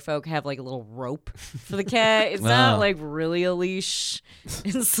regular folk have like a little rope for the cat. It's Oh. not like really a leash.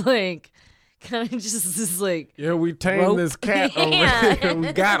 It's like kind of just this like Yeah, we tamed rope. this cat over Yeah. here.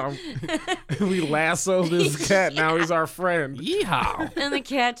 We got him. We lassoed this cat. Now he's our friend. Yeehaw. and the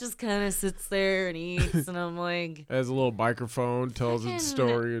cat just kind of sits there and eats and I'm like Has a little microphone, tells its Fucking-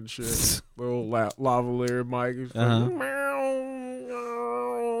 story and shit. Little lavalier mic. He's Uh-huh. like,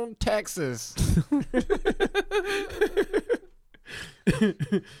 meow, Texas.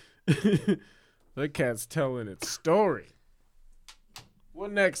 That cat's telling its story.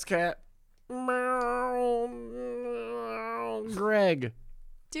 What next, cat? Greg.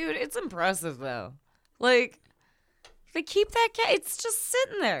 dude, it's impressive though. Like they keep that cat, it's just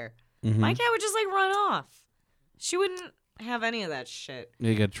sitting there. Mhm. My cat would just like run off. She wouldn't have any of that shit.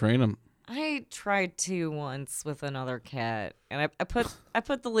 You gotta train him. I tried to once with another cat, and I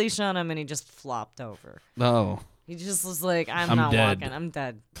put the leash on him, and he just flopped over. Oh, He just was like, "I'm I'm not dead. walking. I'm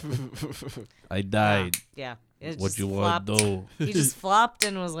dead." I died. Yeah. It What just you want flopped. to do? He just flopped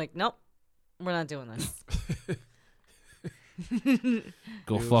and was like, "Nope, we're not doing this."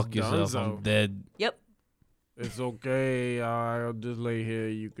 Go He was fuck yourself. donezo. I'm dead. Yep. It's okay. I'll just lay here.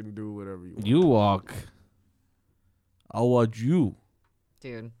 You can do whatever you want. You walk. I'll watch you.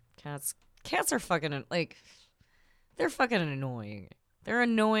 Dude, cats are fucking like they're fucking annoying. They're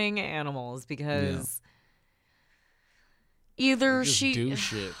annoying animals because either Just she do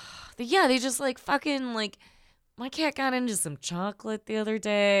shit. yeah, they just like fucking like my cat got into some chocolate the other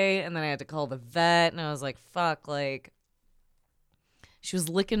day and then I had to call the vet and I was like, fuck, like she was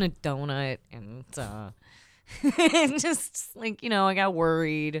licking a donut, and just like, I got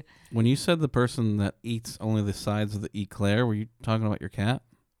worried. When you said the person that eats only the sides of the eclair, were you talking about your cat?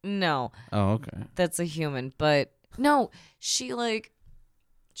 No, Oh, okay. that's a human, but no, she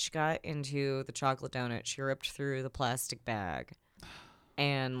got into the chocolate donut. She ripped through the plastic bag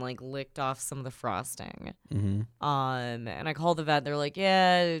and like licked off some of the frosting. Mm-hmm. And I called the vet. They're like,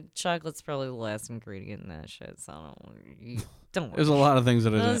 yeah, chocolate's probably the last ingredient in that shit. So don't There's a lot of things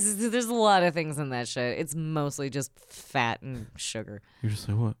that are. There's a lot of things in that shit. It's mostly just fat and sugar. You're just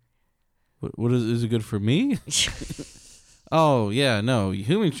like, what? What is it good for me? Oh yeah, no,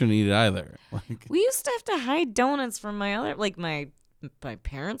 humans shouldn't eat it either. Like, We used to have to hide donuts from my other, like my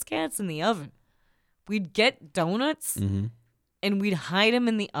parents' cats in the oven. We'd get donuts mm-hmm. and we'd hide them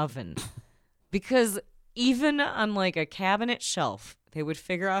in the oven because even on like a cabinet shelf, they would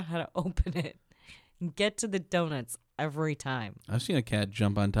figure out how to open it and get to the donuts every time. I've seen a cat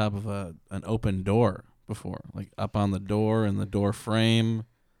jump on top of an open door before, like up on the door and the door frame.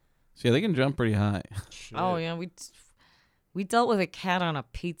 So yeah, they can jump pretty high. Oh yeah, we dealt with a cat on a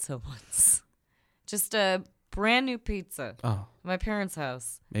pizza once. Just a brand new pizza. Oh, My parents'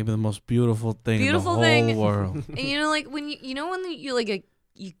 house. maybe the most beautiful thing Beautiful in the thing. whole world. And like when you like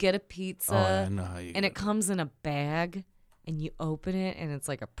you get a pizza Oh, yeah, I know how you and get it comes in a bag and you open it and it's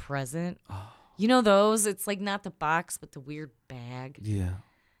like a present. Oh. You know those? It's like not the box but the weird bag. Yeah.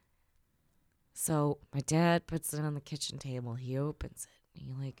 So my dad puts it on the kitchen table. He opens it.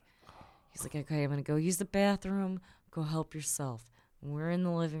 And he's like, okay, I'm gonna go use the bathroom. Go help yourself. And we're in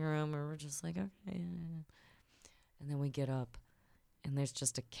the living room and we're just like, okay. And then we get up and there's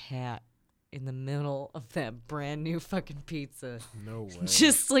just a cat in the middle of that brand new fucking pizza. No way.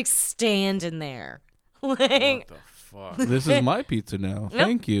 Just like standing there. Like, What the fuck? This is my pizza now. Yep.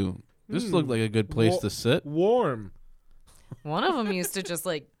 Thank you. This looked like a good place to sit. Warm. one of them used to just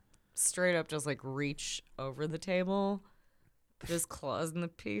like straight up just like reach over the table, put his claws in the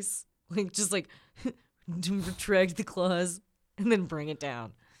piece, like just like retract the claws and then bring it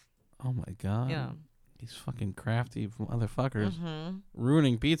down. Oh my god. Yeah. These fucking crafty motherfuckers Mm-hmm.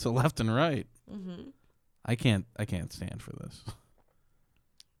 ruining pizza left and right. Mm-hmm. I can't stand for this.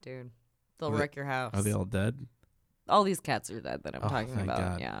 Dude, they'll Are they- wreck your house. Are they all dead? All these cats are dead that I'm Oh, talking thank about.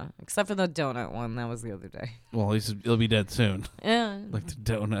 God. Yeah, except for the donut one. That was the other day. Well, at least it'll be dead soon. Yeah. Like the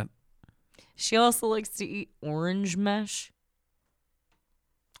donut. She also likes to eat orange mesh.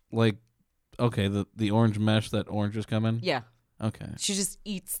 Like, okay, the orange mesh that oranges come in? Yeah. Okay. She just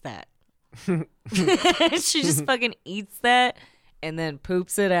eats that. She just fucking eats that and then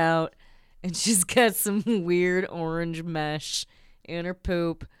poops it out. And she's got some weird orange mesh in her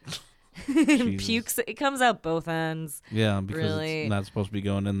poop. And Jesus. pukes. It comes out both ends. Yeah, because Really? it's not supposed to be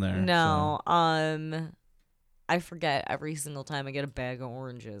going in there. No. I forget every single time I get a bag of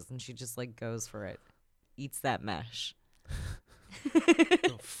oranges and she just like goes for it. Eats that mesh.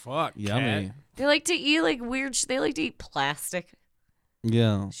 The fuck? So. Yummy. Cat? They like to eat like weird they like to eat plastic.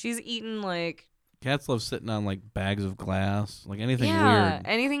 Yeah. She's eaten like Cats love sitting on like bags of glass, like anything weird.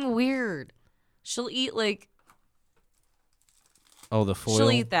 anything weird. She'll eat like Oh, the foil.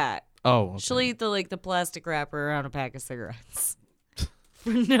 she'll eat that. Oh, okay. She'll eat the plastic wrapper around a pack of cigarettes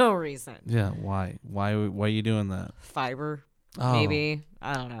for no reason. Yeah, why? Why are you doing that? Fiber, Oh, maybe.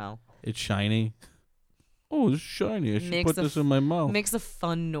 I don't know. It's shiny. Oh, it's shiny. I should Makes put a this in my mouth. Makes a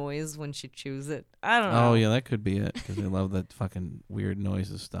fun noise when she chews it. I don't know. Oh yeah, that could be it because they love that fucking weird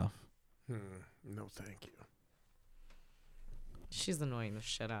noises stuff. No, thank you. She's annoying the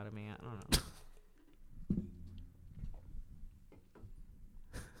shit out of me. I don't know.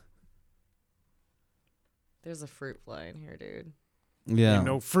 There's a fruit fly in here, dude. Yeah, Ain't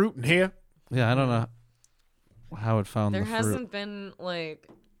no fruit in here. yeah. I don't know how it found There the fruit. hasn't been like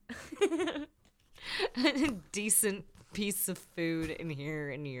a decent piece of food in here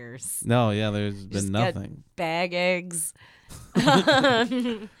in years. No, yeah. There's Just been got nothing. Bag eggs.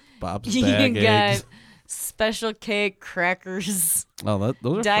 Bob's You bag got eggs. special cake crackers, Oh,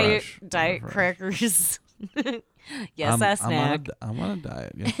 those are diet fresh. Those are diet fresh. crackers. Yes, I snack. I'm on a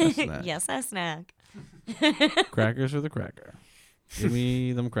diet. Yes, I snack. Yes, I snack. Crackers for the cracker. Give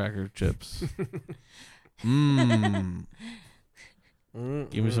me them cracker chips. Mmm.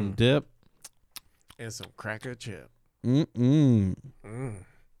 Give me some dip. And some cracker chip. Mm-mm. Mm.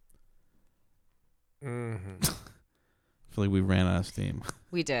 Mm-hmm. I feel like we ran out of steam.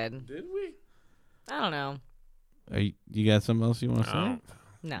 We did. Did we? I don't know. You got something else you want to say? Oh.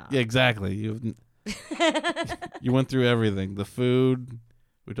 No. Yeah, exactly. You went through everything. The food.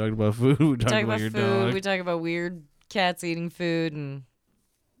 We talked about food. We talked Talk about about your food. dog. We talk about weird cats eating food and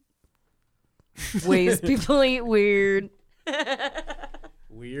ways people eat weird.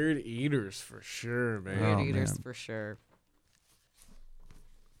 Weird eaters for sure, man. Weird Oh, eaters man. for sure.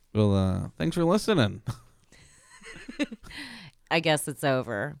 Well, thanks for listening. I guess it's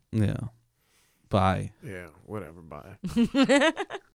over. Yeah. Bye. Yeah, whatever. Bye.